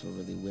girls were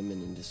really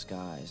women in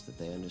disguise, that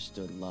they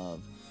understood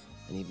love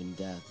and even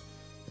death,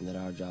 and that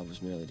our job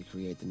was merely to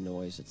create the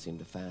noise that seemed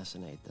to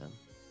fascinate them.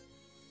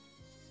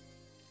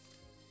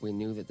 We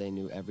knew that they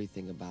knew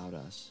everything about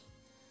us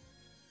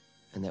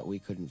and that we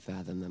couldn't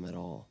fathom them at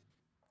all.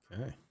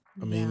 Okay.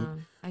 I mean, yeah,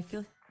 I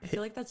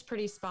feel like that's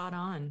pretty spot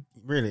on.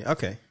 Really?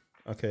 Okay.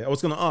 I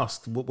was going to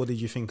ask, what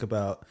did you think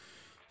about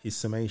his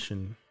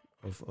summation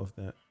of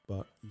that?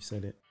 But you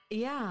said it.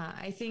 Yeah,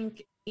 I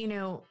think,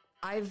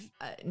 I've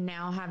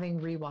now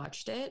having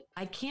rewatched it,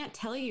 I can't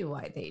tell you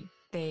why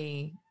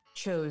they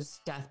chose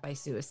death by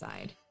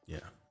suicide. Yeah.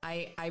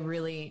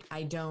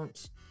 I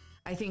don't.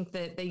 I think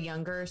that the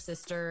younger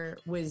sister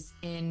was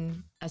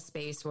in a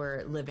space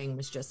where living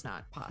was just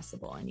not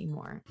possible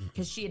anymore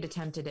because she had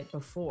attempted it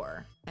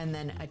before and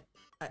then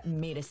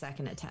made a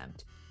second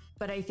attempt.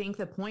 But I think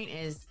the point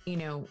is,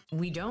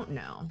 we don't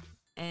know,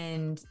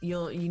 and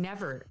you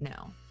never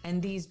know.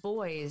 And these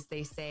boys,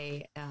 they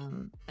say,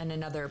 in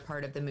another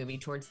part of the movie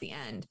towards the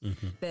end,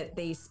 that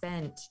they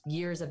spent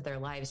years of their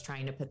lives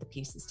trying to put the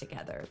pieces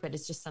together, but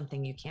it's just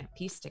something you can't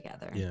piece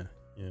together. Yeah.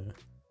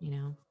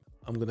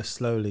 I'm going to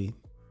slowly,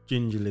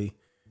 gingerly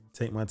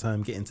take my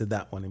time getting to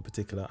that one in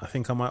particular. I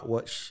think I might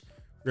watch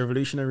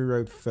Revolutionary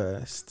Road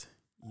first,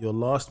 your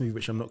last movie,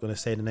 which I'm not going to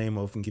say the name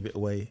of and give it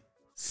away,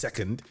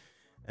 second,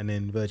 and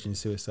then Virgin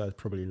Suicide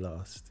probably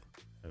last.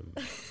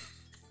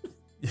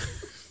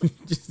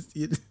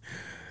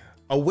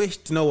 I wish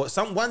to know what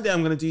one day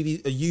I'm going to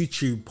do a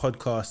YouTube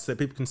podcast so that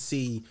people can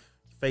see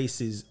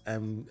faces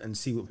and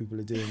see what people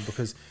are doing,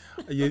 because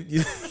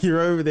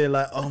you're over there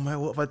like, oh man,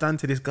 what have I done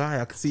to this guy?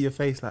 I can see your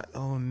face like,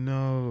 oh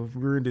no, I've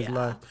ruined his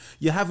life.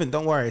 You haven't,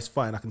 don't worry, it's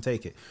fine, I can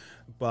take it.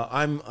 But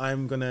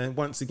I'm gonna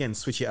once again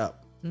switch it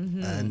up,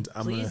 and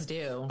I'm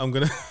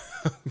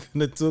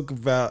gonna talk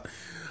about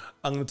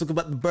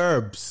The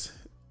Burbs.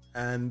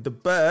 And The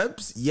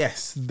Burbs,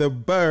 yes, The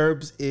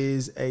Burbs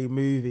is a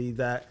movie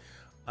that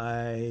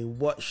I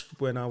watched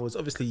when I was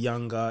obviously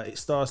younger. It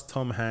stars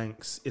Tom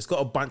Hanks. It's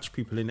got a bunch of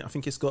people in it. I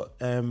think it's got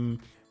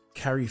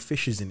Carrie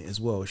Fisher's in it as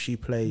well. She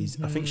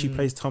plays, I think she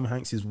plays Tom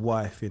Hanks'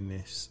 wife in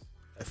this.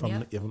 If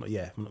I'm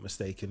not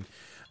mistaken.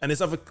 And there's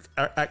other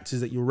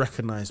actors that you'll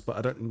recognise, but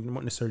I don't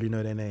necessarily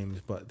know their names.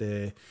 But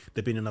they've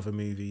been in other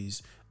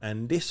movies.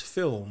 And this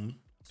film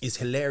is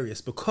hilarious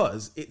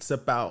because it's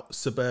about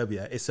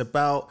suburbia. It's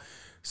about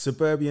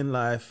suburban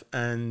life,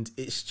 and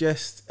it's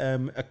just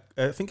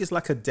I think it's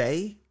like a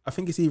day. I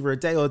think it's either a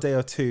day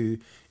or two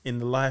in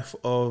the life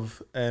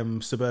of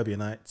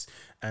suburbanites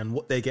and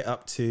what they get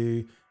up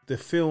to. The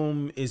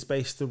film is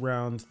based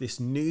around this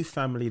new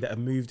family that have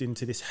moved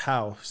into this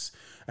house,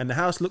 and the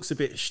house looks a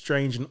bit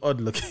strange and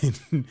odd looking.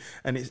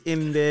 And it's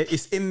in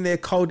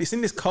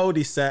this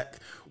cul-de-sac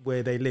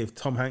where they live,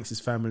 Tom Hanks's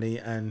family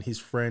and his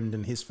friend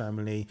and his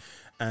family,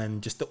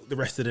 and just the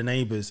rest of the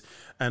neighbours.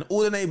 And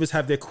all the neighbours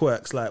have their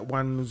quirks. Like,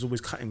 one's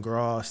always cutting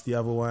grass. The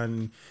other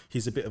one,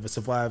 he's a bit of a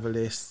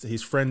survivalist.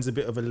 His friend's a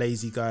bit of a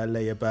lazy guy,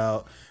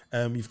 layabout.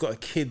 You've got a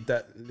kid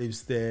that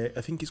lives there.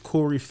 I think it's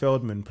Corey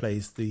Feldman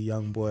plays the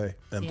young boy.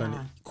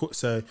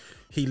 So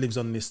he lives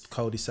on this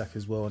cul-de-sac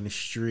as well, on this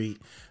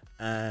street.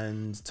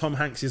 And Tom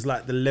Hanks is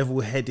like the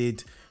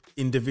level-headed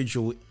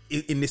individual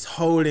in this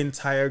whole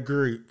entire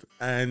group,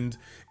 and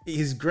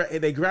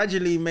they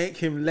gradually make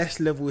him less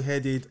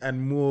level-headed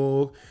and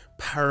more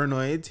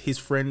paranoid, his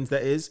friends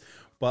that is,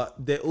 but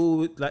they're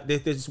all like they're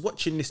just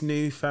watching this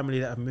new family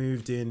that have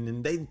moved in,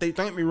 and they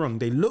don't get me wrong,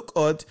 they look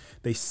odd,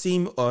 they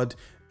seem odd,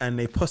 and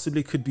they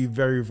possibly could be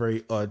very,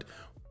 very odd.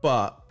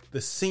 But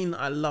the scene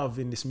I love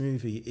in this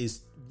movie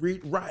is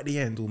right at the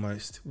end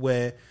almost,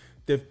 where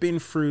they've been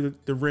through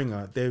the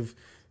ringer, they've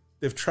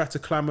tried to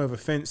climb over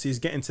fences,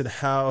 get into the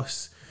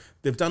house.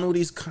 They've done all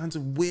these kinds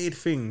of weird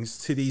things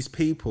to these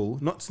people,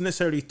 not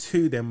necessarily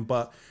to them,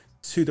 but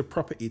to the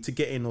property to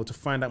get in or to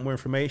find out more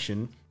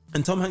information.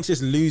 And Tom Hanks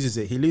just loses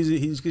it.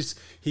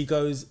 He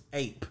goes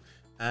ape.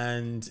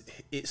 And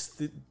it's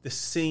the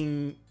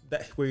scene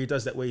where he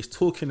does that, where he's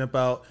talking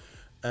about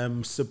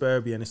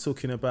suburbia, and he's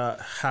talking about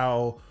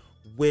how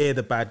we're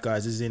the bad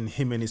guys, as in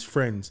him and his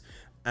friends.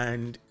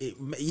 And it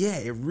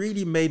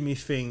really made me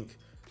think,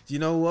 do you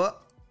know what?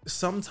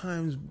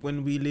 Sometimes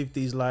when we live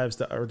these lives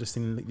that are just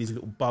in these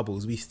little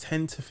bubbles, we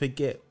tend to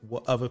forget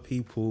what other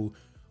people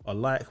are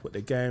like, what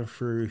they're going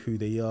through, who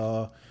they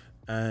are,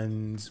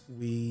 and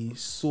we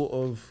sort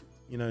of,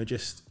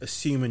 just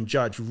assume and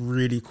judge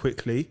really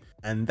quickly.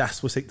 And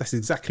that's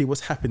exactly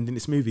what's happened in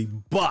this movie.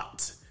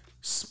 But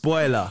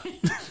spoiler,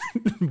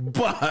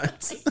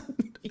 but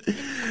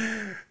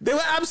they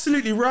were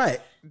absolutely right.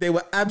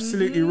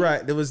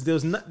 Right. There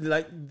was not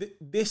like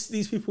this.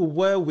 These people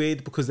were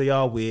weird because they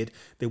are weird.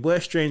 They were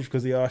strange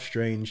because they are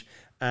strange,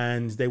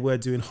 and they were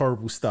doing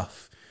horrible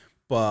stuff.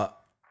 But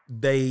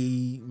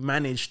they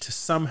managed to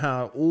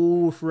somehow,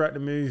 all throughout the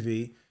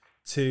movie,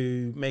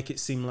 to make it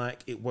seem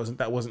like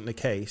that wasn't the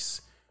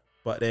case.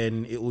 But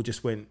then it all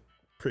just went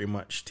pretty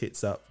much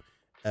tits up.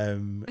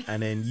 And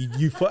then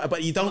you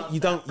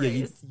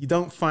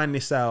don't find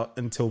this out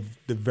until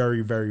the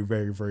very, very,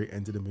 very, very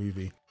end of the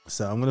movie.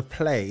 So I'm gonna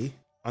play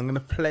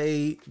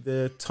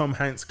the Tom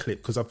Hanks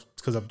clip because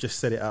I've just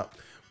set it up,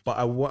 but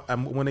I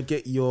want to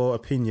get your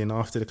opinion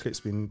after the clip's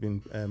been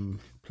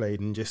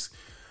played, and just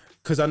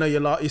because I know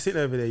you're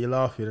sitting over there, you're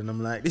laughing, and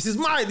I'm like, this is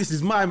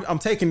mine. I'm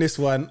taking this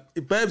one.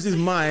 Burbs is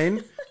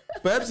mine.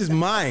 Burbs is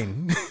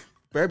mine.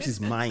 Burbs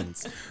is mine.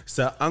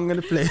 So I'm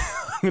gonna play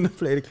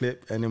the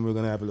clip, and then we're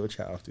gonna have a little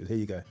chat afterwards. Here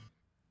you go.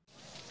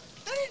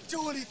 They didn't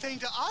do anything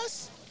to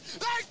us.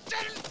 They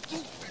didn't do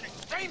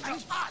anything to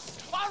us.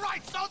 All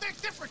right, so they're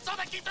different, so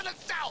they keep to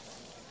themselves.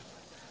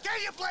 Can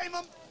you blame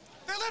them?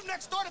 They live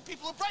next door to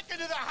people who break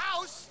into their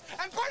house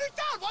and burn it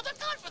down while they're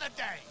gone for the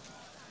day.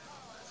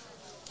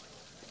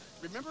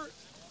 Remember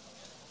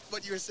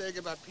what you were saying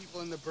about people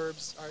in the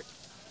burbs, Art?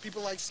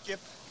 People like Skip?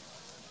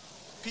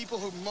 People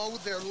who mow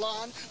their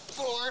lawn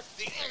for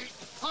the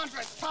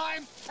 800th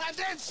time and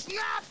then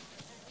snap?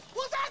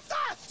 Well, that's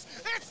us!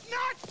 It's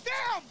not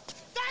them!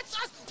 That's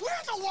us!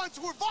 We're the ones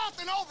who are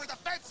vaulting over the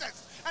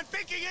fences and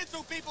peeking in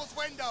through people's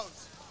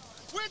windows.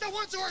 We're the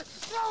ones who are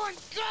throwing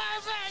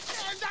garbage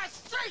in the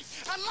street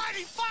and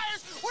lighting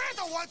fires. We're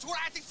the ones who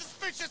are acting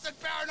suspicious and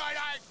paranoid.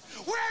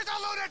 We're the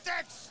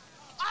lunatics!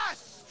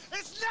 Us!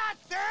 It's not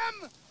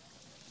them!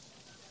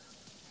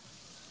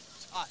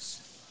 It's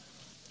us.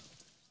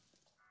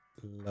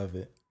 Love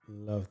it.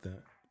 Love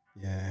that.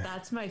 Yeah.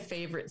 That's my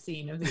favorite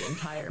scene of the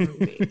entire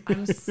movie.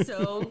 I'm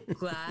so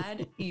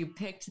glad you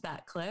picked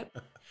that clip.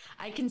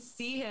 I can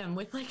see him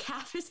with like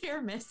half his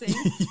hair missing,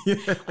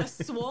 a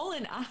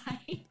swollen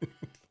eye.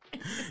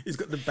 He's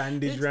got the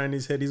bandage around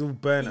his head. He's all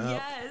burnt up.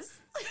 Yes.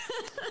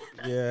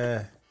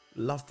 Yeah.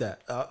 Love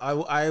that.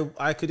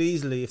 I could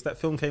easily, if that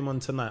film came on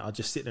tonight, I'd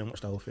just sit there and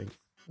watch the whole thing.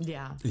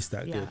 Yeah. It's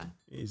that good.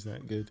 It's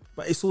that good.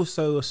 But it's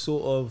also a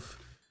sort of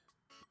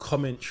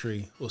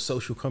commentary or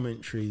social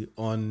commentary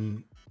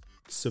on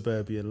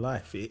suburban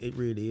life. It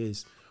really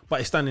is. But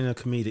it's done in a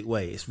comedic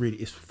way.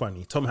 It's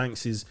funny. Tom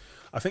Hanks is,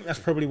 I think that's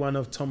probably one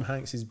of Tom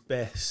Hanks's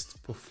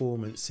best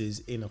performances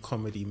in a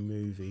comedy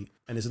movie.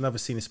 And there's another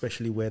scene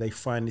especially where they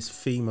find this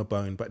femur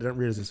bone, but they don't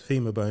realize it's a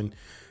femur bone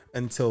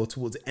until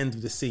towards the end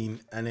of the scene.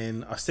 And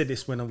then I said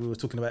this when we were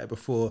talking about it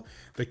before,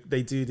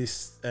 they do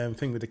this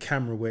thing with the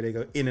camera where they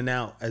go in and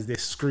out as they're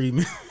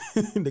screaming.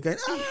 They're going,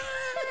 ah!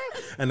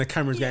 And the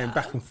camera's going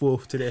back and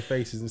forth to their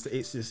faces. And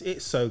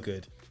it's so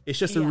good. It's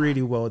just a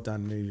really well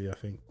done movie, I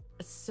think.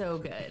 So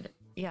good.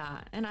 Yeah.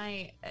 And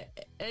I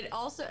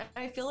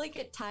feel like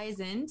it ties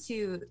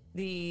into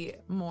the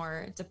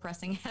more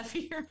depressing,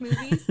 heavier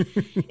movies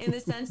in the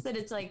sense that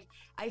it's like,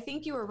 I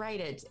think you were right.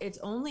 It's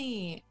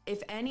only,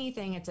 if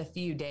anything, it's a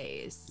few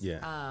days.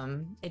 Yeah.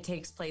 It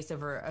takes place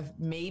over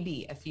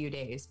maybe a few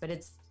days, but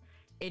it's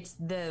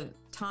the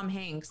Tom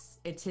Hanks,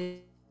 it's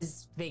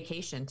his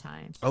vacation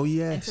time. Oh,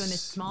 yes. And so in a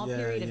small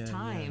period of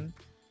time,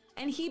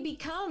 and he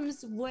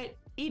becomes what,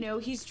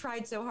 he's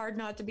tried so hard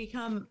not to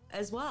become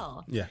as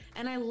well. Yeah.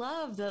 And I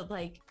love the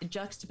like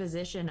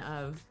juxtaposition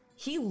of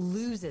he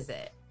loses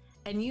it.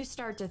 And you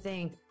start to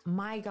think,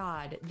 my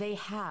God, they've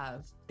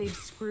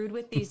screwed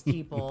with these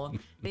people.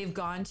 They've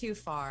gone too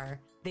far.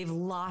 They've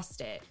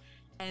lost it.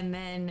 And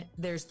then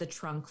there's the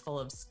trunk full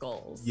of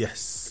skulls.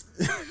 Yes.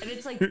 And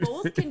it's like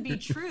both can be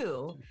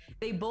true.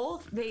 They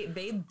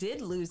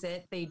did lose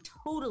it. They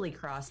totally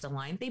crossed a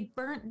line. They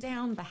burnt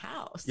down the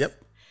house.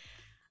 Yep.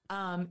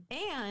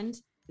 And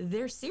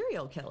they're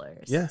serial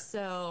killers. Yeah.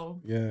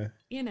 So,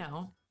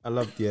 I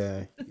loved,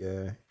 yeah.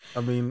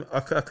 I mean, I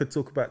could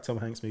talk about Tom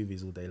Hanks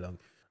movies all day long.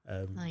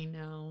 I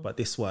know. But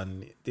this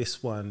one,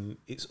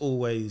 it's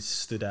always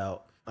stood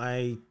out.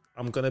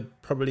 I'm going to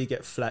probably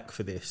get flack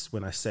for this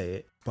when I say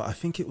it, but I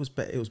think it was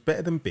better. It was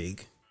better than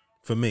Big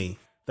for me.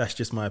 That's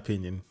just my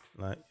opinion.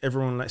 Like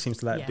everyone seems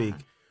to like Big,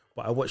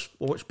 but I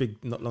watched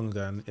Big not long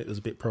ago and it was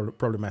a bit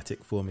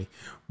problematic for me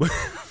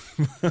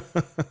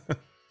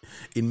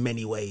in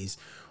many ways.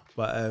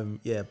 But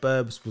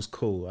Burbs was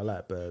cool. I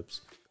like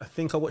Burbs. I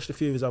think I watched a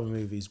few of his other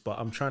movies, but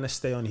I'm trying to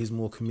stay on his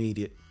more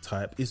comedic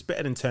type. It's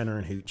better than Turner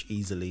and Hooch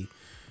easily.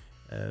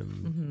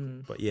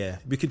 But yeah,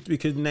 we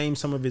could name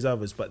some of his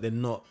others, but they're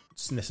not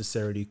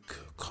necessarily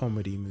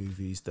comedy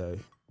movies though.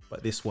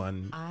 But this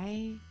one,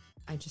 I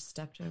just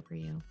stepped over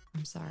you.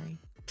 I'm sorry.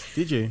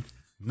 Did you?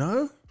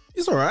 No,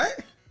 it's all right.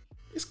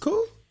 It's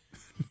cool.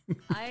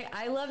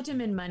 I loved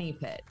him in Money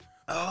Pit.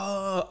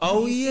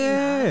 Oh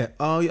yeah.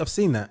 Oh, I've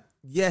seen that.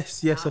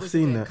 Yes, I've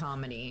seen that.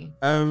 Comedy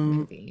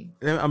movie.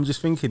 I'm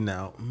just thinking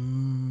now.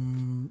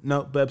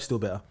 No, Burbs still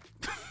better.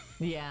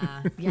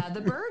 Yeah.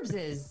 The Burbs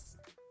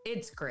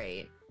it's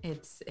great.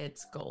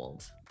 It's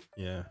gold.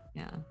 Yeah.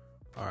 Yeah.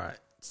 All right.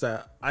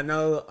 So I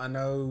know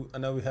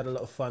we had a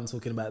lot of fun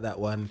talking about that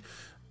one,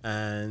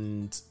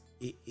 and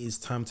it is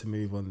time to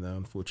move on though,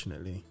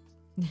 unfortunately.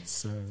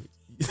 So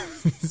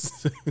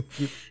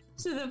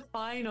to the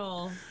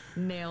final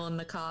nail in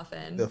the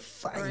coffin. The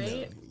final,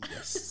 right?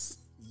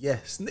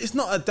 Yes. It's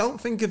not. I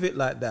don't think of it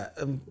like that.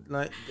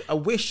 Like I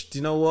wish. Do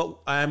you know what?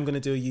 I am going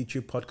to do a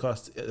YouTube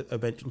podcast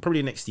eventually,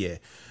 probably next year,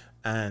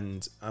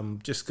 and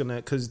I'm just gonna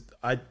because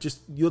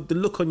the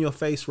look on your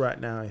face right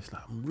now is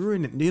like I'm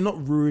ruining. You're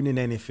not ruining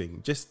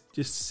anything. Just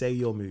say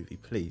your movie,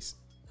 please.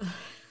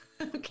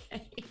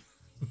 Okay.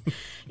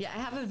 Yeah, I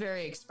have a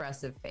very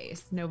expressive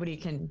face. Nobody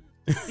can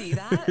see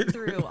that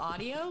through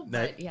audio,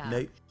 but yeah.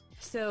 Nope.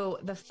 So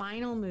the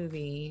final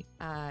movie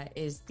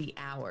is The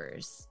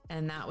Hours,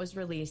 and that was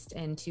released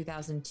in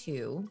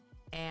 2002.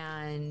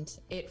 And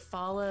it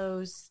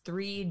follows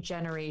 3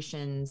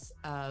 generations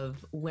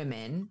of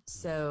women.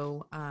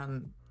 So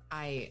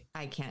I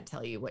can't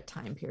tell you what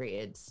time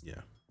periods.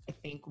 Yeah. I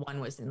think one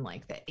was in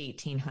like the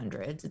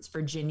 1800s. It's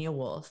Virginia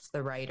Woolf,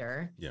 the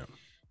writer. Yeah.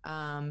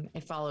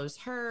 It follows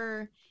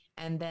her.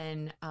 And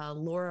then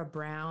Laura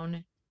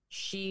Brown,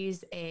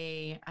 she's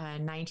a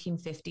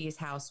 1950s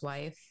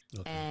housewife.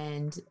 Okay.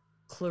 And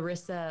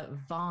Clarissa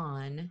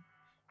Vaughn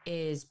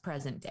is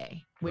present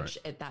day, which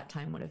at that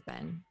time would have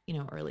been,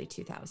 early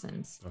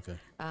 2000s. Okay.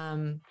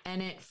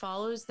 And it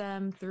follows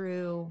them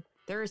through,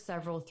 there are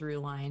several through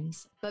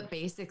lines, but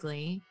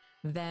basically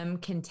them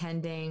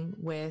contending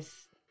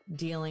with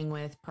dealing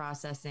with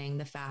processing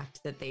the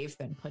fact that they've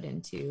been put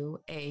into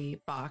a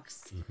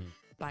box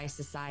by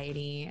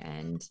society,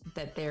 and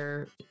that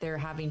they're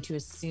having to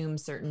assume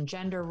certain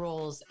gender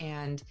roles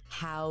and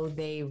how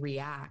they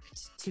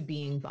react to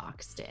being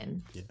boxed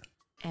in. Yeah.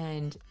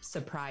 And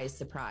surprise,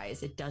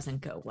 surprise, it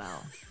doesn't go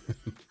well.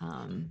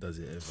 Does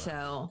it ever?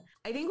 So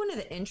I think one of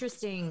the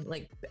interesting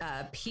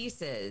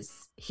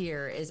pieces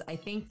here is I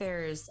think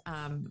there's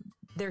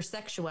their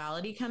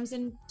sexuality comes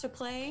into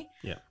play.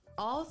 Yeah.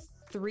 All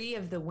 3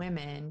 of the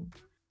women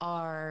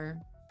are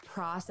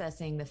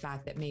processing the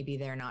fact that maybe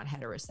they're not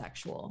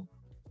heterosexual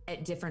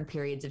at different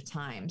periods of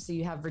time. So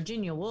you have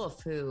Virginia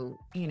Woolf, who,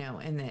 in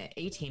the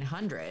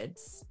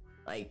 1800s,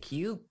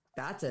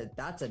 that's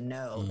a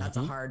no, that's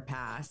a hard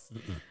pass.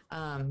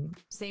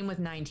 Same with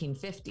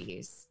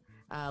 1950s.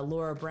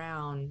 Laura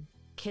Brown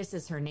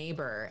kisses her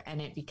neighbor,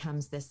 and it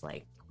becomes this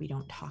we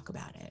don't talk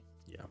about it.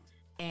 Yeah.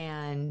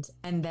 And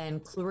then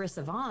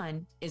Clarissa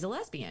Vaughn is a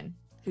lesbian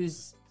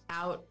who's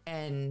out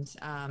and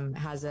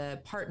has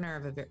a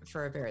partner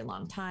for a very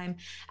long time.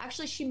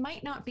 Actually, she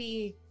might not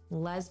be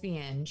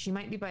lesbian. She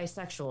might be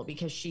bisexual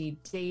because she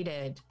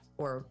dated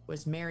or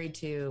was married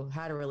to,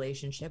 had a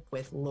relationship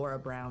with Laura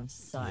Brown's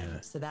son.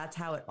 Yeah. So that's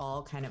how it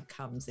all kind of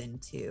comes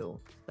into,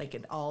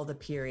 all the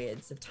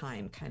periods of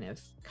time kind of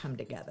come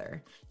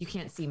together. You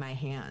can't see my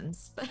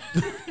hands, but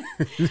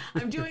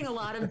I'm doing a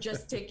lot of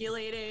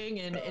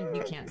gesticulating and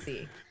you can't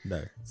see.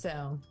 No.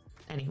 So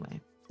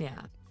anyway,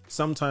 yeah.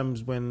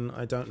 Sometimes when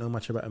I don't know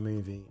much about a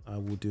movie, I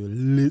will do a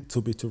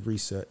little bit of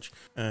research.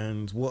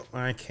 And what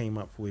I came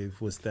up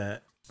with was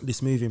that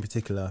this movie in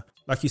particular,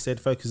 like you said,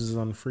 focuses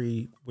on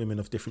 3 women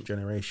of different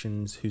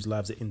generations whose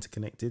lives are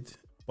interconnected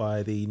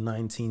by the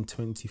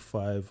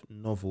 1925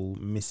 novel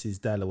Mrs.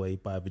 Dalloway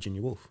by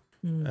Virginia Woolf.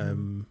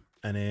 And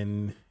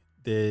then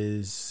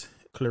there's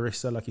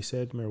Clarissa, like you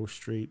said, Meryl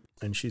Streep,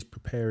 and she's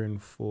preparing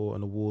for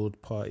an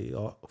award party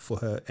for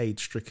her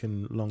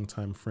age-stricken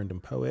longtime friend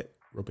and poet,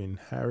 Robin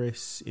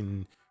Harris.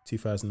 In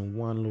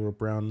 2001, Laura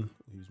Brown,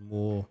 who's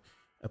more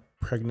a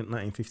pregnant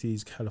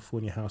 1950s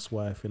California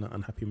housewife in an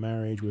unhappy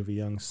marriage with a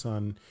young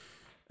son,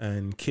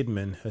 and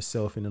Kidman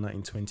herself in the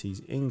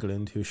 1920s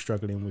England, who is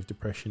struggling with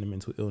depression and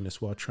mental illness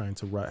while trying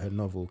to write her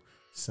novel.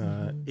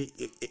 So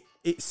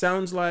it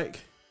sounds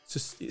like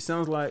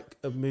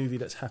a movie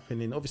that's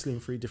happening obviously in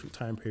 3 different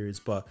time periods,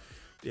 but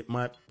it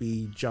might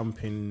be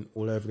jumping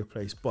all over the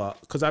place. But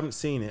because I haven't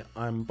seen it,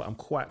 I'm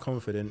quite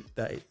confident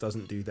that it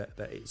doesn't do that.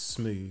 That it's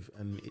smooth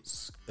and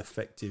it's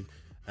effective.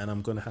 And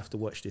I'm gonna have to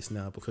watch this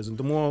now, because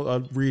the more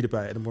I read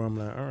about it, the more I'm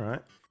like, all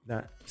right,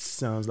 that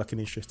sounds like an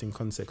interesting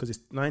concept, because it's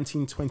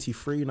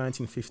 1923,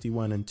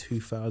 1951, and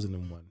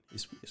 2001.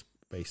 It's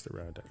based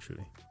around,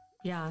 actually.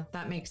 Yeah,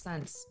 that makes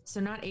sense. So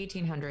not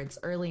 1800s,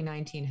 early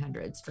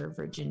 1900s for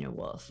Virginia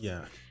Woolf.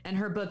 Yeah. And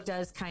her book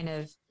does kind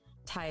of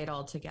tie it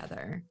all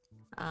together.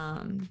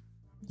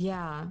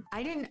 Yeah,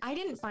 I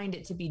didn't find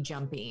it to be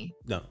jumpy.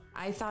 No.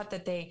 I thought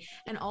that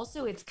and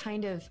also it's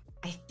kind of,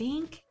 I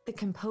think the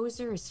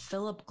composer is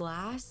Philip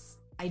Glass.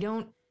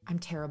 I'm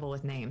terrible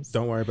with names.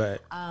 Don't worry about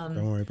it.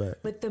 Don't worry about it.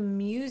 But the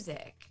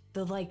music,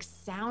 the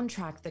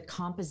soundtrack, the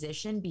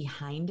composition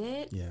behind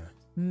it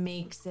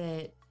makes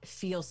it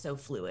feel so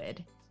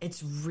fluid.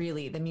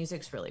 The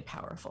music's really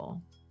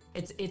powerful.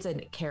 It's a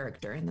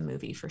character in the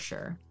movie for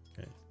sure.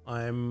 Okay.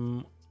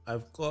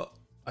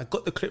 I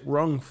got the clip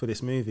wrong for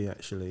this movie,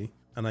 actually,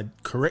 and I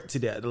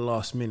corrected it at the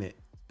last minute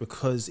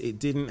because it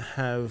didn't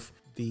have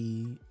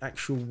the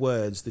actual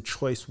words, the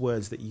choice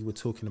words that you were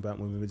talking about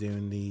when we were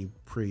doing the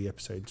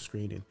pre-episode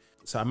screening.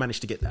 So I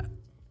managed to get that,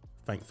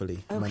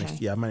 thankfully.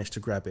 Okay. I managed to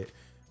grab it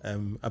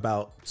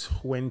about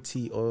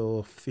 20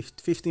 or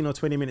 15 or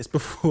 20 minutes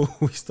before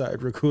we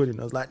started recording.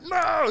 I was like, no,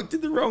 I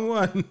did the wrong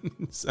one.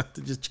 So I had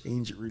to just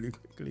change it really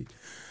quickly.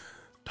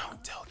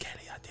 Don't tell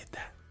Kelly I did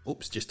that.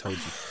 Oops, just told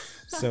you.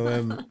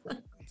 So,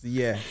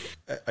 yeah,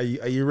 are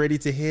you ready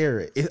to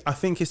hear it? I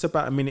think it's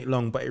about a minute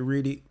long, but it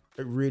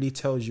really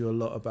tells you a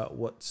lot about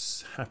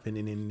what's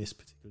happening in this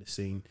particular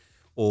scene,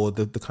 or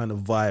the kind of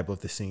vibe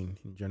of the scene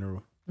in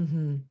general.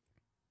 Mm-hmm.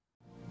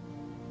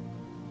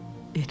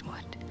 It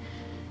would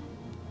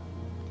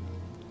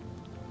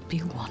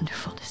be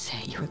wonderful to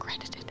say you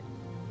regretted it.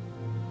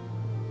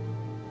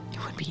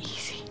 It would be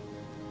easy.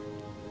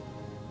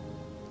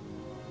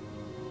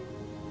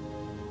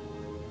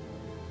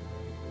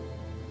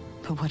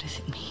 But what does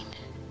it mean?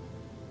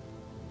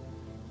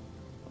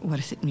 What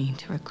does it mean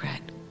to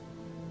regret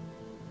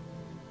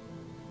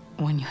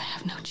when you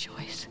have no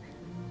choice?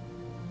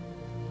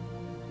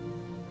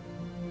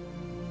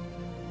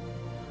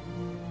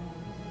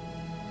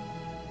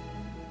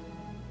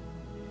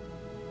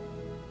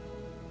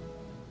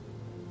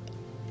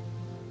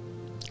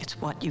 It's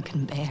what you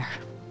can bear.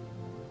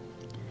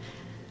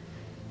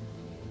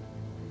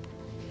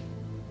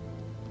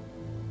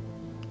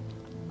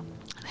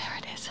 There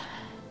it is.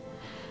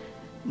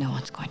 No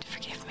one's going to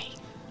forgive me.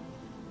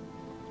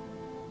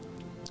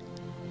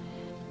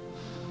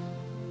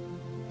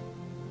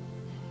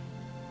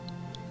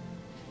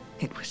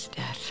 It was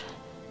death.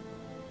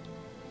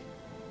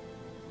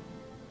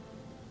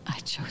 I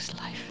chose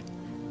life.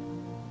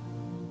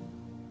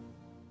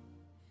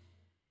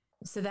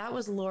 So that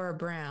was Laura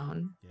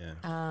Brown.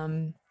 Yeah.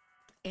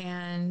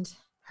 And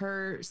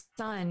her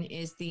son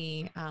is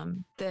the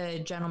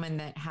gentleman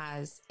that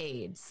has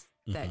AIDS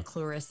that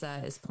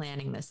Clarissa is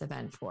planning this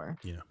event for.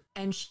 Yeah.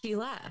 And she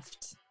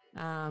left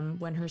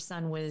when her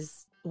son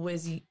was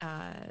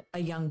a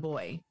young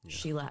boy. Yeah.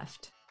 She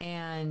left.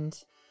 And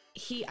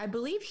I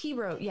believe he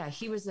wrote,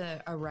 he was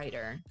a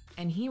writer,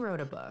 and he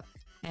wrote a book,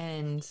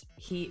 and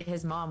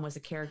his mom was a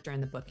character in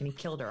the book, and he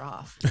killed her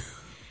off.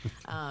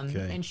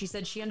 Okay. And she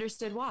said she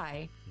understood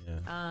why.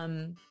 Yeah.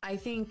 I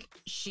think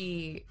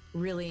she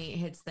really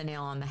hits the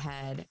nail on the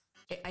head.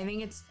 I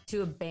think it's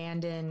to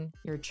abandon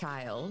your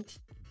child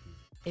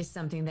is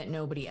something that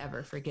nobody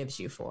ever forgives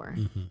you for.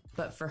 Mm-hmm.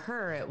 But for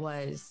her, it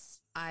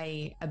was,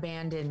 I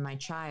abandon my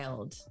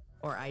child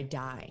or I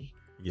die.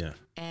 Yeah.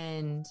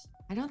 And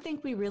I don't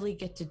think we really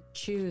get to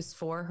choose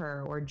for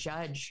her or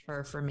judge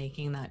her for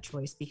making that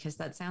choice, because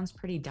that sounds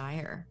pretty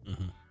dire.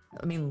 Mm-hmm.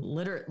 I mean,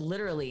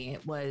 literally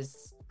it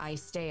was, I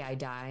stay, I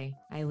die,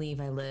 I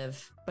leave, I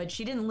live. But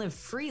she didn't live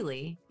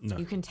freely. No.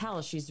 You can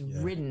tell she's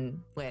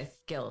ridden with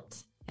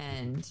guilt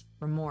and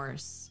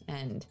remorse,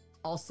 and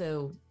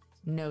also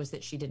knows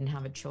that she didn't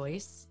have a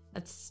choice.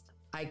 That's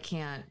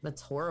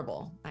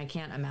horrible. I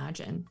can't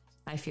imagine.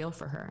 I feel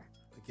for her.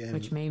 Again,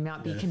 which may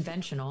not be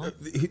conventional.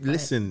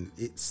 Listen,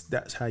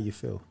 that's how you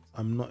feel.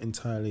 I'm not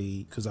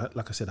entirely, because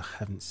like I said, I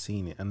haven't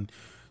seen it. And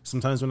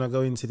sometimes when I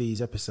go into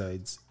these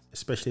episodes,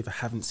 especially if I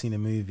haven't seen a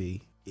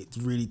movie, it's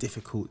really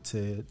difficult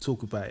to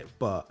talk about it.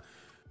 But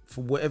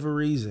for whatever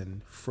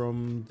reason,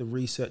 from the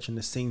research and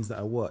the scenes that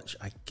I watch,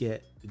 I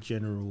get the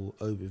general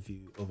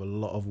overview of a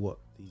lot of what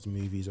these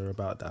movies are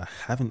about that I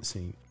haven't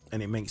seen.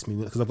 And it makes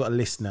me, because I've got a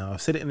list now.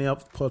 I've said it in the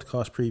other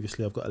podcast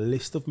previously. I've got a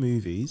list of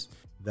movies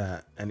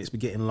and it's been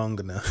getting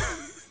longer now,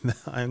 that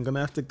I'm going to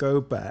have to go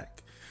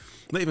back.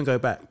 Not even go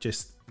back,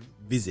 just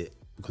visit,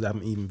 because I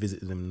haven't even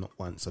visited them not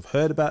once. I've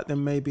heard about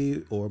them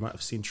maybe, or I might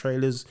have seen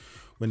trailers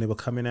when they were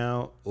coming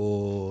out,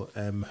 or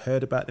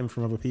heard about them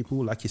from other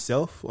people like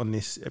yourself on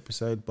this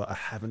episode, but I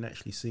haven't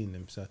actually seen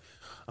them. So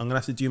I'm going to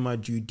have to do my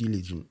due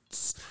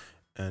diligence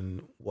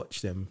and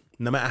watch them.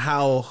 No matter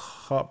how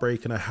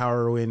heartbreaking or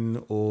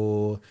harrowing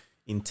or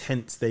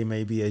intense they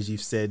may be, as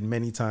you've said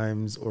many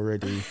times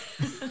already,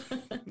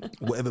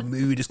 whatever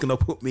mood it's going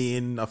to put me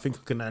in, I think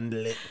I can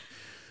handle it.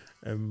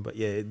 But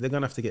yeah, they're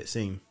going to have to get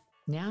seen.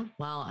 Yeah,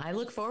 well, I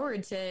look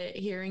forward to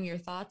hearing your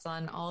thoughts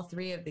on all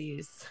three of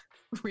these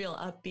real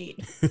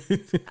upbeat,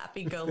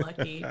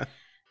 happy-go-lucky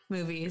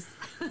movies.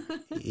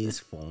 It is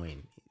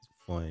fine. It's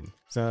fine.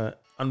 So,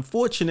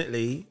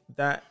 unfortunately,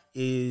 that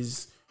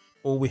is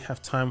all we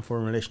have time for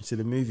in relation to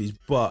the movies.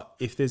 But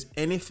if there's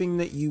anything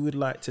that you would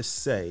like to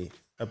say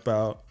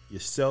about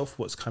yourself,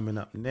 what's coming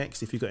up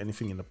next, if you've got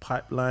anything in the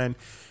pipeline,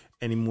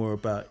 any more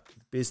about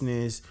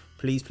business,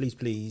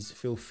 please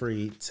feel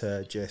free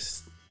to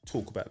just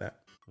talk about that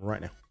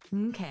right now.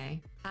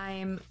 Okay.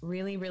 I'm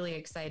really, really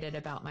excited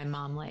about my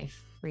Mom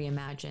Life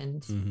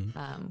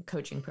Reimagined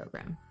coaching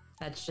program.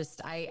 That's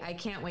just, I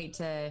can't wait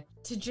to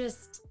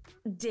just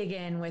dig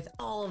in with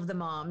all of the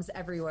moms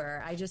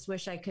everywhere. I just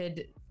wish I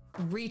could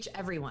reach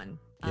everyone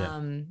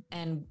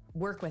and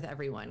work with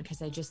everyone,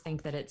 because I just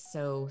think that it's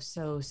so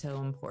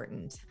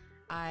important.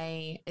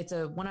 It's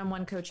a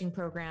one-on-one coaching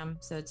program,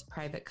 so it's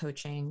private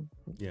coaching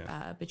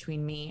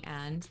between me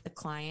and the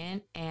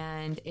client,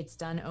 and it's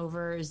done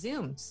over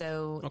Zoom.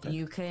 So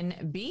you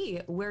can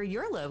be where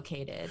you're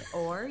located,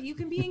 or you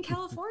can be in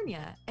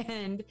California,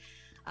 and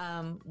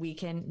we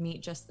can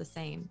meet just the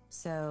same.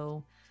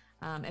 So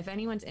if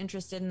anyone's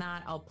interested in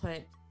that,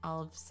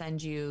 I'll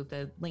send you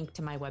the link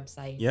to my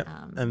website. Yep,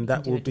 and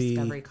that will be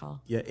discovery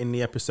call. In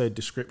the episode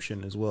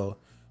description as well.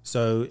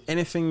 So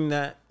anything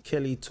that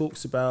Kelly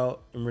talks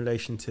about in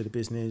relation to the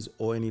business,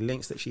 or any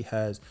links that she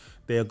has,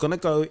 they are going to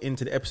go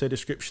into the episode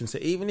description. So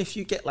even if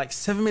you get like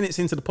 7 minutes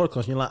into the podcast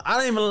and you're like, I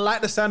don't even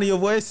like the sound of your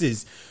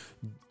voices,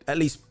 at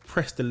least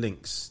press the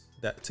links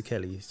to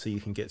Kelly so you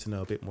can get to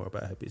know a bit more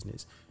about her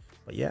business.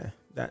 But yeah,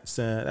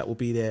 that will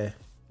be there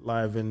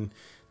live and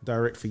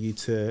direct for you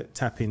to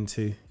tap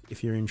into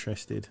if you're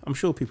interested. I'm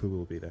sure people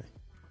will be there.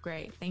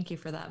 Great. Thank you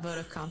for that vote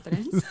of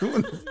confidence.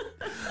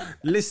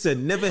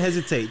 Listen, never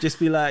hesitate. Just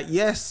be like,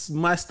 yes,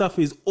 my stuff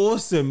is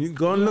awesome. You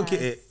go and look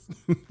at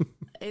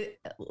it.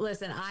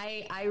 listen,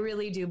 I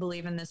really do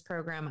believe in this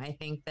program. I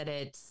think that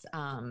it's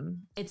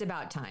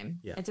about time.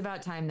 Yeah. It's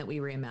about time that we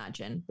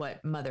reimagine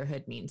what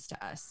motherhood means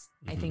to us.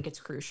 I think it's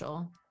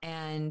crucial.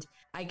 And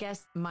I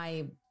guess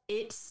my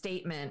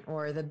statement,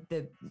 or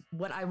the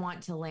what I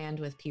want to land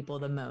with people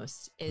the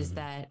most is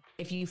that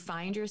if you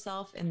find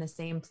yourself in the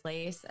same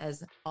place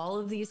as all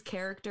of these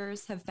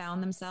characters have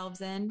found themselves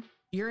in,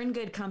 you're in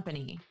good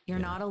company. You're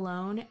not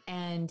alone.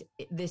 And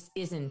this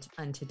isn't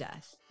unto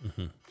death.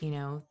 You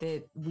know,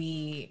 that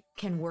we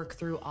can work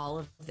through all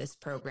of this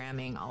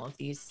programming, all of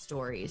these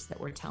stories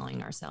that we're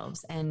telling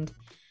ourselves, and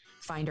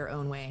find our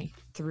own way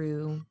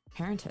through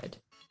parenthood.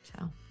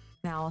 So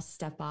now I'll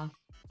step off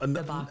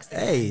the box.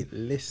 Hey,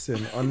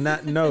 listen, on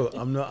that note,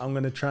 I'm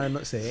going to try and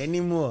not say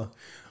any more.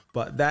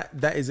 But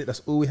that is it.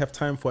 That's all we have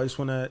time for. I just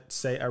want to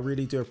say I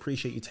really do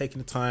appreciate you taking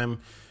the time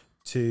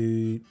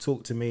to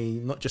talk to me,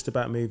 not just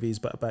about movies,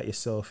 but about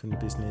yourself and the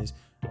business.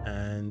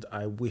 And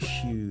I wish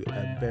you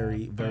a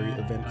very, very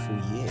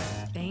eventful year.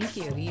 Thank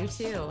you. You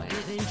too.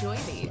 And enjoy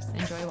these.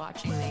 Enjoy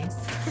watching these.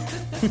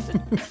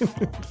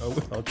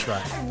 I'll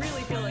try. I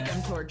really feel like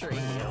I'm torturing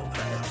you.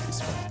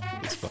 It's fun.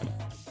 It's fun.